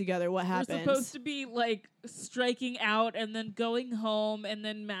chicks together. What We're happens? supposed to be like striking out and then going home and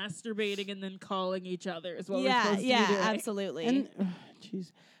then masturbating and then calling each other is what we're yeah, supposed to be yeah, doing. absolutely. And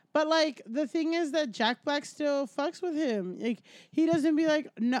jeez. But like the thing is that Jack Black still fucks with him. Like he doesn't be like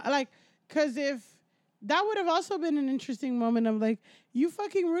no, like because if that would have also been an interesting moment of like you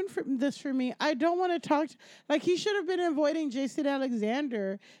fucking ruined this for me. I don't want to talk. Like he should have been avoiding Jason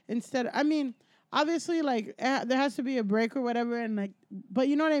Alexander instead. I mean, obviously like there has to be a break or whatever, and like, but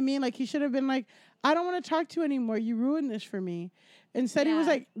you know what I mean. Like he should have been like, I don't want to talk to you anymore. You ruined this for me. Instead, he was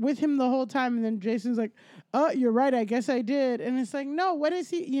Yeah. like with him the whole time, and then Jason's like, "Oh, you're right. I guess I did." And it's like, no, what is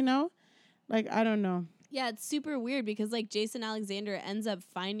he? You know, like I don't know. Yeah, it's super weird because like Jason Alexander ends up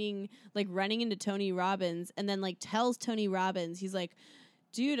finding like running into Tony Robbins and then like tells Tony Robbins, he's like,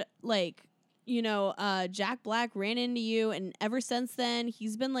 dude, like, you know, Jack Black ran into you, and ever since then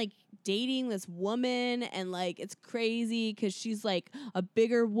he's been like dating this woman, and like it's crazy because she's like a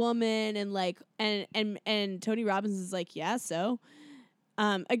bigger woman, and like and Tony Robbins is like, yeah, so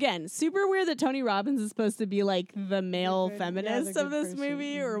again, super weird that Tony Robbins is supposed to be like the male good- yeah, feminist the of good this person.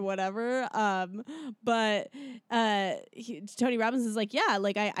 movie or whatever. But Tony Robbins is like, yeah,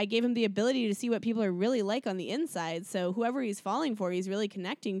 like I gave him the ability to see what people are really like on the inside. So whoever he's falling for, he's really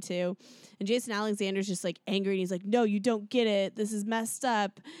connecting to. And Jason Alexander's just like angry, and he's like, no, you don't get it. This is messed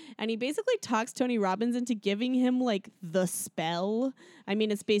up. And he basically talks Tony Robbins into giving him like the spell. I mean,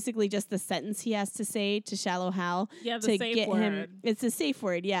 it's basically just the sentence he has to say to Shallow Hal Yeah, the to safe get word. him. It's a safe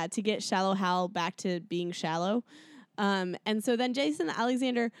word, yeah, to get Shallow Hal back to being shallow. And so then Jason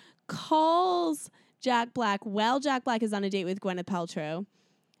Alexander calls Jack Black while Jack Black is on a date with Gwyneth Paltrow,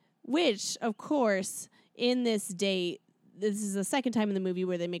 which, of course, in this date, this is the second time in the movie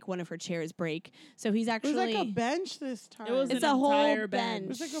where they make one of her chairs break. So he's It actually was like a bench this time. It was it's an a whole entire bench. It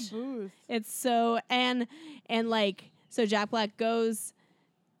was like a booth. It's so and like so Jack Black goes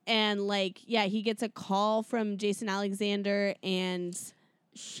and like yeah, he gets a call from Jason Alexander, and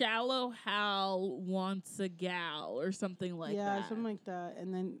Shallow Hal wants a gal or something like yeah, that. something like that.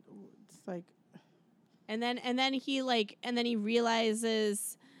 And then it's like and then he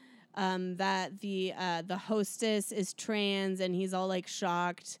realizes that the hostess is trans, and he's all like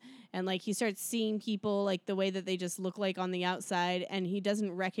shocked, and like he starts seeing people like the way that they just look like on the outside, and he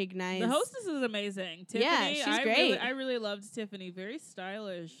doesn't recognize The hostess is amazing. Tiffany, Yeah, she's I great. Really, I really loved Tiffany. Very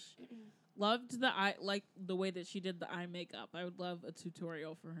stylish. Loved the eye, like the way that she did the eye makeup. I would love a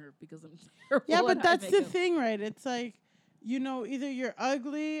tutorial for her because I'm terrible. yeah, but at eye that's the makeup. thing, right? It's like, you know, either you're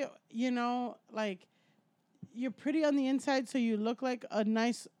ugly, you know, like you're pretty on the inside, so you look like a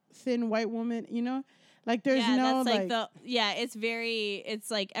nice thin white woman, you know, like there's yeah, no that's it's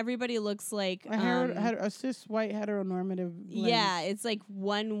like everybody looks like a cis white heteronormative. yeah, lens. it's like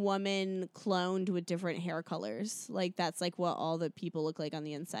one woman cloned with different hair colors. Like that's like what all the people look like on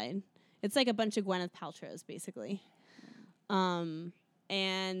the inside. It's like a bunch of Gwyneth Paltrows, basically.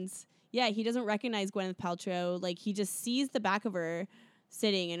 And yeah, he doesn't recognize Gwyneth Paltrow. Like he just sees the back of her,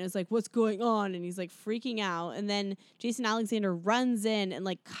 sitting and is like, what's going on? And he's like freaking out. And then Jason Alexander runs in and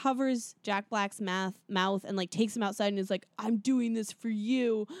like covers Jack Black's mouth and like takes him outside and is like, I'm doing this for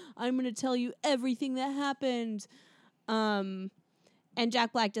you. I'm going to tell you everything that happened. And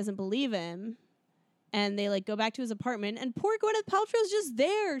Jack Black doesn't believe him. And they like go back to his apartment, and poor Gwyneth Paltrow's just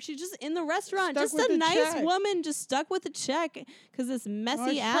there. She's just in the restaurant, Stuck just with a the nice check. woman, just stuck with the check because this Well,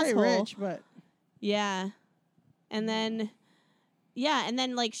 messy she's probably asshole. rich, but Yeah, and then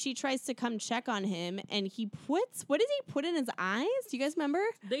like she tries to come check on him, and he puts what did he put in his eyes? Do you guys remember?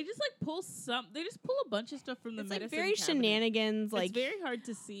 They just like pull a bunch of stuff from the It's like medicine very cabinet. shenanigans. Like it's very hard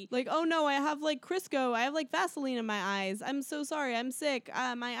to see. like, oh no, I have like Crisco. I have like Vaseline in my eyes. I'm so sorry. I'm sick.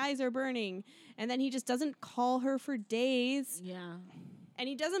 My eyes are burning. And then he just doesn't call her for days. Yeah. And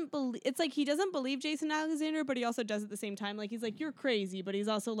he doesn't believe. It's like he doesn't believe Jason Alexander, but he also does at the same time. Like he's like, you're crazy, but he's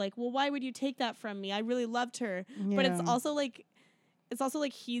also like, well, why would you take that from me? I really loved her. But it's Yeah. also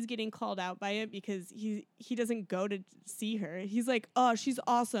like he's getting called out by it because he doesn't go to see her. He's like, oh, she's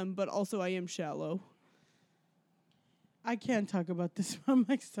awesome, but also I am shallow. I can't talk about this. I'm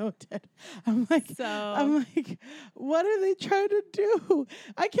like so dead. I'm like, So what are they trying to do?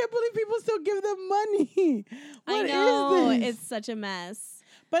 I can't believe people still give them money. What I know is this? it's such a mess.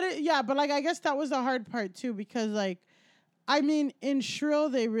 But but like I guess that was the hard part too, because like, I mean, in Shrill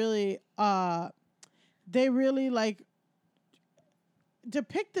they really like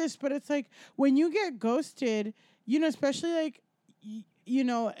depict this, but it's like when you get ghosted, you know, especially like, you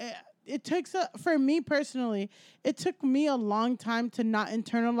know. It takes for me personally, it took me a long time to not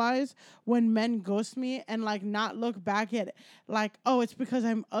internalize when men ghost me and like not look back at like, oh, it's because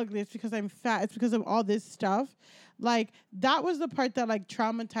I'm ugly, it's because I'm fat, it's because of all this stuff. Like that was the part that like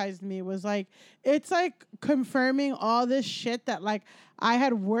traumatized me, was like it's like confirming all this shit that like I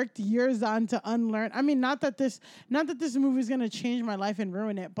had worked years on to unlearn. I mean, not that this movie is gonna change my life and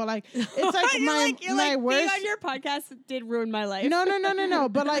ruin it, but like it's like my worst. Being on your podcast did ruin my life. No.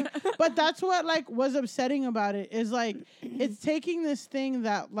 But that's what like was upsetting about it, is like it's taking this thing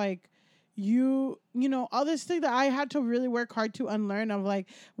that like you know, all this thing that I had to really work hard to unlearn, of like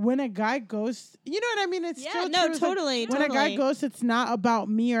when a guy ghosts, you know what I mean? It's still true. It's like, totally. when a guy ghosts, it's not about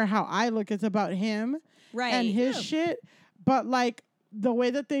me or how I look, it's about him right and his shit. But like the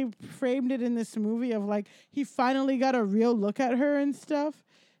way that they framed it in this movie of like he finally got a real look at her and stuff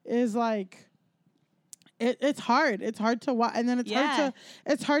is like it's hard. It's hard to watch, and then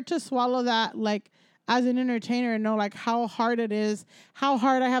it's hard to swallow that like as an entertainer and know like how hard it is, how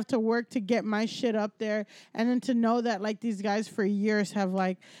hard I have to work to get my shit up there, and then to know that like these guys for years have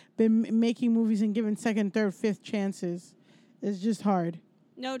like been making movies and giving second, third, fifth chances. It's just hard.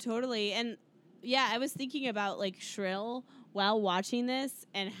 No, totally. And yeah, I was thinking about like Shrill while watching this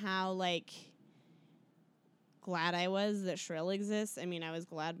and how like glad I was that Shrill exists. I mean, I was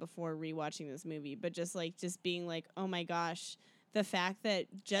glad before rewatching this movie, but just being like, oh my gosh, the fact that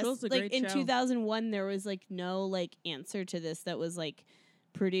just like in 2001 there was like no like answer to this that was like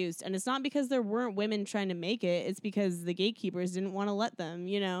produced, and it's not because there weren't women trying to make it, it's because the gatekeepers didn't want to let them,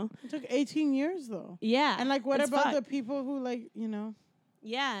 you know. It took 18 years though. Yeah. And like what about the people who like, you know?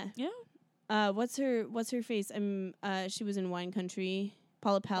 Yeah. What's her face? She was in Wine Country.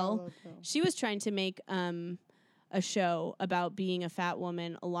 Paula Pell. She was trying to make a show about being a fat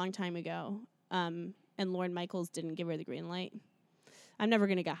woman a long time ago. And Lorne Michaels didn't give her the green light. I'm never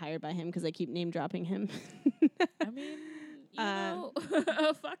gonna get hired by him because I keep name dropping him. I mean, you know,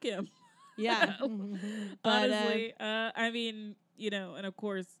 fuck him. Yeah. Honestly, I mean, you know, and of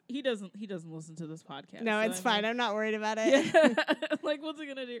course he doesn't listen to this podcast. No, so it's fine. I'm not worried about it. Yeah. Like, what's he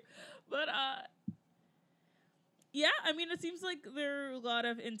gonna do? But yeah, I mean, it seems like there are a lot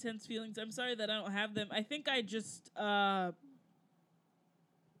of intense feelings. I'm sorry that I don't have them. I think I just I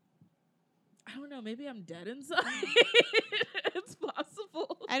don't know, maybe I'm dead inside. It's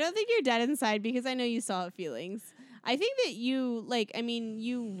possible. I don't think you're dead inside because I know you still have feelings. I think that you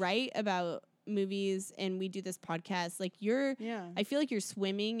you write about movies and we do this podcast. Like I feel like you're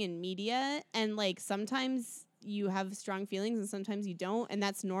swimming in media, and like sometimes you have strong feelings and sometimes you don't, and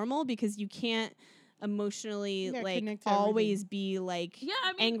that's normal because you can't emotionally like always be like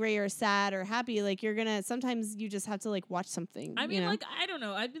angry or sad or happy. Like you're gonna sometimes you just have to like watch something. I mean, you know? like, I don't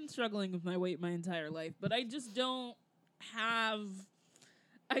know. I've been struggling with my weight my entire life, but I just don't have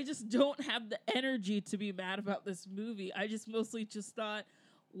the energy to be mad about this movie. I just mostly just thought,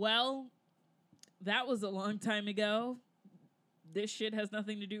 well, that was a long time ago. This shit has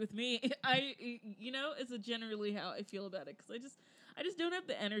nothing to do with me. It's generally how I feel about it, because I just don't have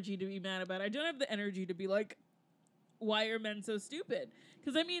the energy to be mad about it. I don't have the energy to be like, Why Are Men So Stupid?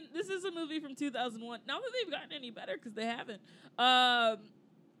 Because, I mean, this is a movie from 2001. Not that they've gotten any better, because they haven't.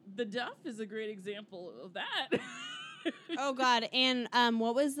 The Duff is a great example of that. Oh God! And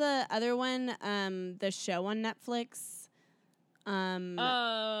what was the other one? The show on Netflix.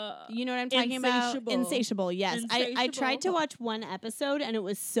 You know what I'm talking about? Insatiable. Insatiable. Yes, I tried to Insatiable. watch one episode and it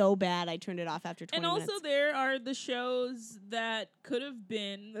was so bad I turned it off after 20 And minutes. also, there are the shows that could have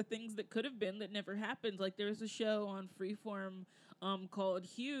been, the things that could have been that never happened. Like, there's a show on Freeform called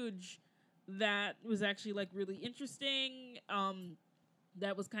Huge that was actually, like, really interesting.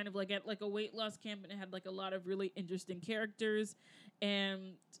 That was kind of like at like a weight loss camp, and it had like a lot of really interesting characters,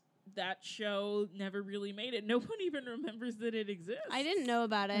 and that show never really made it. No one even remembers that it exists. I didn't know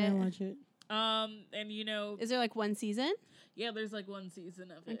about I it. didn't watch it. And you know, Is there like one season? yeah, there's like one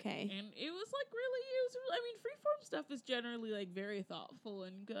season of it. Okay. And it was like really, I mean, Freeform stuff is generally like very thoughtful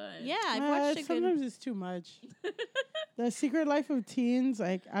and good. Yeah, I've watched a good. Sometimes it's too much. The Secret Life of Teens,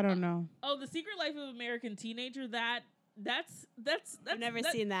 like, I don't know. Oh, The Secret Life of American Teenager, that's I've never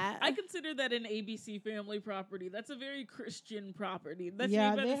that- seen that. I consider that an ABC Family property. That's a very Christian property. That's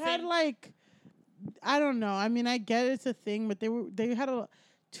Yeah, made by they the had same- like, I don't know. I mean, I get it's a thing, but they had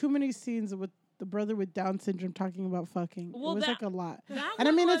too many scenes with the brother with Down syndrome talking about fucking. Well, it was that- like a lot. that And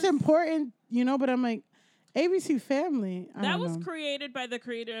I one mean, it's was- important, but I'm like, ABC Family. I That don't was know. created by the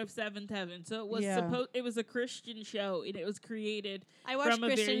creator of Seventh Heaven, so it was Yeah. It was a Christian show, and it was created I watch from a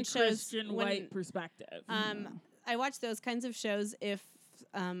very Christian shows Christian when, white perspective. I watch those kinds of shows if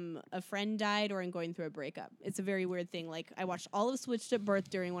a friend died or I'm going through a breakup. It's a very weird thing. Like I watched all of Switched at Birth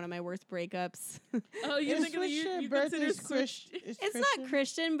during one of my worst breakups. Oh, you Is think of you Switched Birth consider is Switched? is It's Christian? not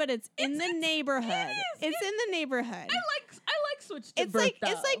Christian, but it's in the neighborhood. is. It's in the neighborhood. I like Switched to It's Birth, like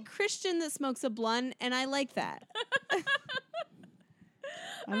though. it's like Christian that smokes a blunt, and I like that.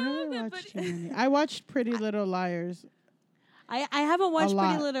 I never that, watched but- too many. I watched Pretty Little Liars. I haven't watched Pretty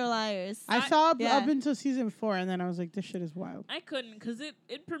lot. Little Liars. I saw up yeah. until season 4, and then I was like, this shit is wild. I couldn't because it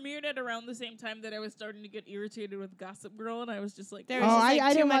premiered at around the same time that I was starting to get irritated with Gossip Girl, and I was just like, There Oh, was just, like, I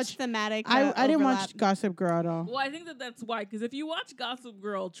too didn't much watch- thematic. I didn't watch overlap. Gossip Girl at all. Well, I think that's why. Because if you watch Gossip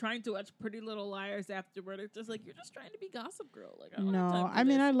Girl trying to watch Pretty Little Liars afterward, it's just like you're just trying to be Gossip Girl. Like, I don't have time No, for I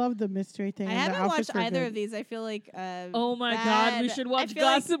mean, this. I love the mystery thing. I and the haven't outfits watched were either good. of these. I feel like. Oh my God, we bad. should I watch feel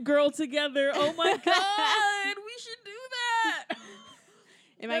like- Gossip Girl together. Oh my God, we should do that.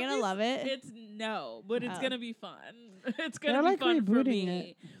 Am I gonna love it? It's no, but it's Oh. gonna be fun. It's They're, gonna be like, fun for rebooting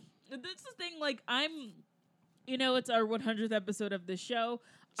me. That's the thing. Like it's our 100th episode of this show.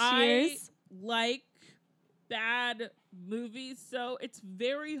 Cheers. I like bad movies, so it's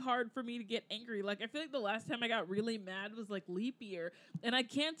very hard for me to get angry. Like I feel like the last time I got really mad was like Leap Year, and I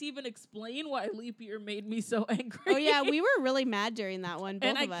can't even explain why Leap Year made me so angry. Oh yeah, we were really mad during that one. Both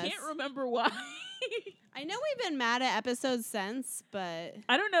and I of us. can't remember why. I know we've been mad at episodes since, but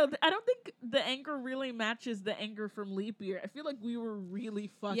I don't know. I don't think the anger really matches the anger from Leap Year. I feel like we were really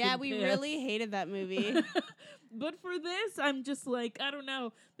fucking yeah, we pissed. really hated that movie. But for this, I'm just like, I don't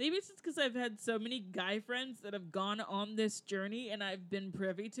know. Maybe it's just because I've had so many guy friends that have gone on this journey and I've been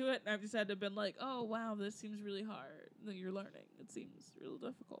privy to it. And I've just had to been like, oh, wow, this seems really hard that you're learning. It seems real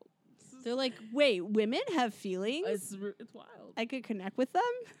difficult. They're like, wait, women have feelings? It's wild. I could connect with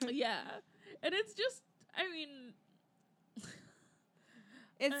them? Yeah. And it's just, I mean...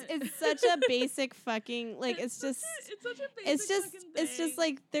 It's such a basic fucking like it's just such a basic fucking it's just thing.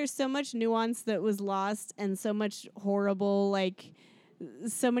 like there's so much nuance that was lost and so much horrible like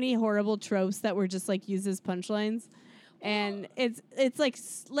so many horrible tropes that were just like used as punchlines. And it's like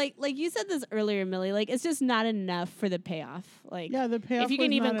you said this earlier, Millie. Like it's just not enough for the payoff. Like Yeah, the payoff. if you can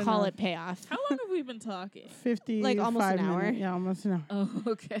was even not call enough. it payoff. How long have we been talking? 50, Like, almost an hour. minutes. Yeah, almost an hour. Oh,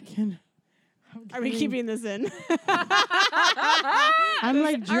 okay. Are we keeping this in? I'm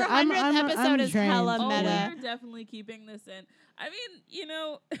like, Our I'm 100th episode is drained. hella Oh, meta. we're definitely keeping this in. I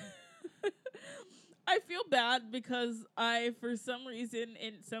mean, I feel bad because I, for some reason,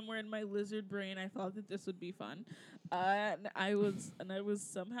 somewhere in my lizard brain, I thought that this would be fun, and I was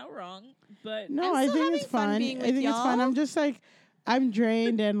somehow wrong. But No, I'm I still think having it's fun fun. being I with think it's fun. y'all. I'm just like, I'm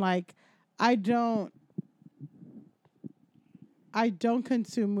drained and like, I don't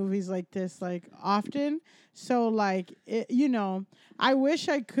consume movies like this like often. So like, I wish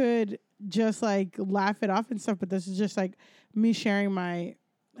I could just like laugh it off and stuff, but this is just like me sharing my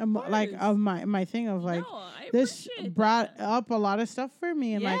my thing of like, no, I this appreciate brought that. up a lot of stuff for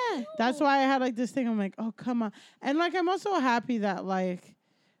me, and like Yeah. that's why I had like this thing. I'm like, oh come on, and like I'm also happy that like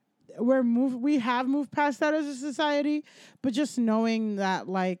we have moved past that as a society, but just knowing that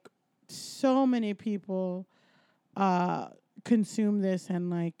like so many people consume this and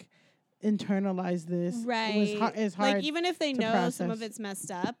like internalize this. It's hard. Like even if they to know some of process. it's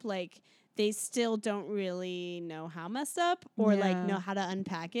messed up, like they still don't really know how messed up or like Yeah. know how to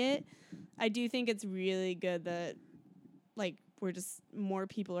unpack it. I do think it's really good that like we're just more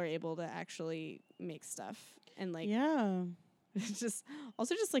people are able to actually make stuff and like yeah, it's just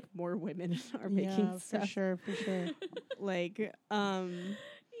also just like more women are making yeah, stuff. for sure. Like Yeah,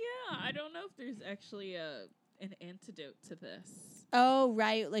 I don't know if there's actually an antidote to this. oh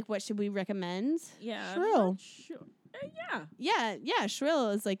right, like what should we recommend? Yeah, I'm Shrill. not sure. Yeah.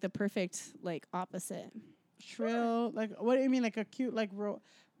 Shrill is like the perfect like opposite. Shrill, like what do you mean? Like a cute like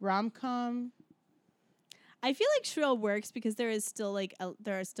rom-com? I feel like Shrill works because there is still like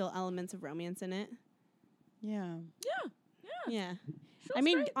there are still elements of romance in it. Yeah. Yeah. I Shrill's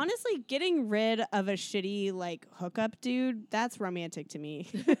mean, great. honestly, getting rid of a shitty like hookup dude, that's romantic to me.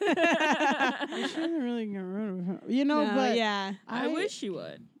 I shouldn't really get rid of him. You know, No, but yeah. I wish you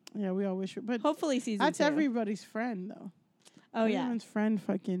would. Yeah, we all wish. But Hopefully season that's 2. everybody's friend, though. Oh yeah. Everyone's friend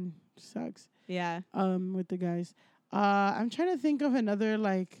fucking sucks. Yeah. With the guys. I'm trying to think of another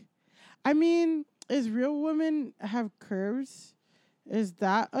like. I mean, is Real Women Have Curves? Is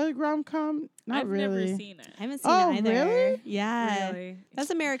that a rom-com? Not I've really. never seen it. I haven't seen Oh, it either. really? Yeah. Really?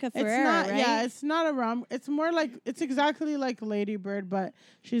 That's America It's Ferrera, not. right? Yeah, it's not a rom. It's more like it's exactly like Lady Bird, but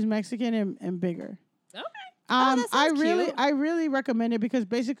she's Mexican and bigger. Okay. that I sounds really, cute. I really recommend it because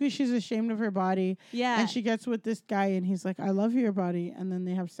basically she's ashamed of her body, Yeah. and she gets with this guy, and he's like, "I love your body," and then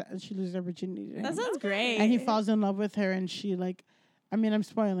they have, and she loses her virginity to that him, sounds great. and he falls in love with her, and she like, I mean, I'm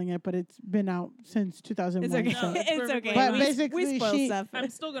spoiling it, but it's been out since 2001. It's okay. No, So. it's It's perfectly okay. But fine. basically, we spoil she- stuff. I'm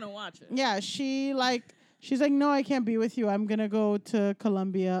still gonna watch it. Yeah, she's like, no, I can't be with you. I'm gonna go to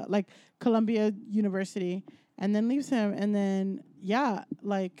Columbia University, and then leaves him, and then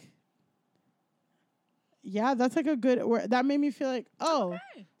that's like a good. That made me feel like, oh,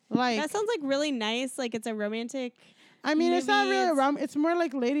 Okay. like That sounds like really nice. Like it's a romantic. I mean, it's not movie, really a it's- rom. It's more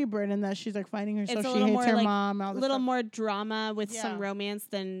like Lady Bird in that she's like finding herself. It's a She little hates more her like mom. All A this little stuff. more drama with some Yeah. romance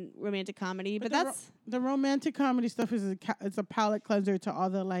than romantic comedy, but the ro- that's the romantic comedy stuff is it's a palate cleanser to all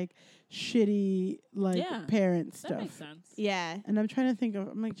the like shitty like Yeah, parent That stuff. makes sense. yeah. And I'm trying to think of.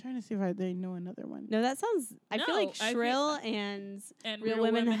 I'm like trying to see if they know another one. No, that sounds. I feel like No, I feel- Shrill and And Real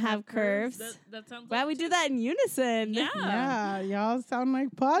Women Have Curves. That sounds. wow, like we two- do that in unison. Yeah. Yeah, y'all sound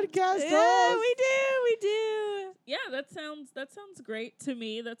like podcast Yeah, hosts. we do. We do. Yeah, that sounds great to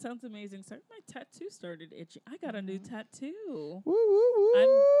me. That sounds amazing. Sorry, my tattoo started itching. I got a new tattoo. Woo woo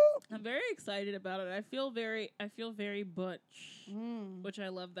woo. I'm very excited about it. I feel very butch, Mm. which I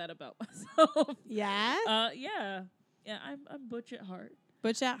love that about myself. Yeah. Yeah. I'm butch at heart.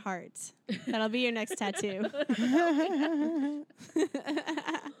 Butch at heart. That'll be your next tattoo.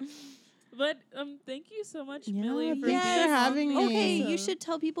 But thank you so much, Yeah, Millie, for thanks being for on having the me. Okay, you episode. should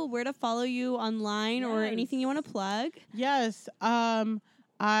tell people where to follow you online or anything you want to Yes. plug. Yes.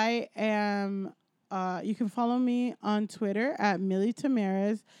 I am. You can follow me on Twitter at Millie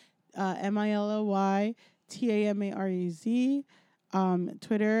Tamarez, MILLY TAMAREZ.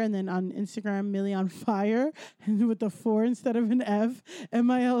 Twitter, and then on Instagram, Millie on Fire, and with the 4 instead of an F,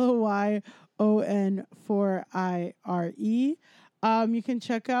 MILLYON4IRE. You can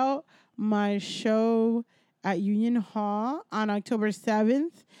check out my show at Union Hall on October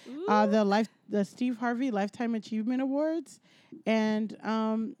 7th, the Steve Harvey Lifetime Achievement Awards, and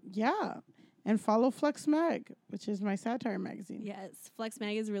and follow Flex Mag, which is my satire magazine. Yes, Flex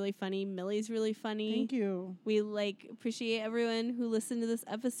Mag is really funny. Millie's really funny. Thank you. We appreciate everyone who listened to this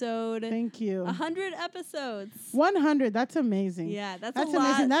episode. Thank you. 100 episodes. 100. That's amazing. Yeah, that's That's a lot.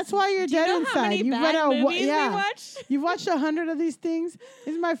 amazing. That's why you're Do you dead know inside. how many You've bad read movies we yeah. watched? You've watched 100 of these things.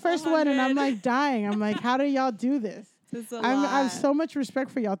 This is my first one, and I'm 100. like dying. I'm like, how do y'all do this? It's a I lot. have so much respect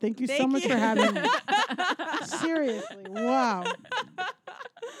for y'all. Thank you so Thank much you. for having me. Seriously, wow.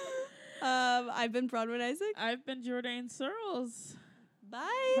 I've been Bronwyn Isaac. I've been Jordan Searles. Bye.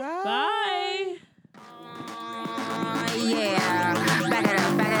 Bye. Yeah, back it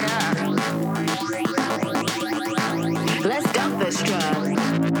up, back it up. Let's dump this truck.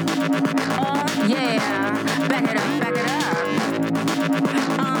 Yeah, back it up.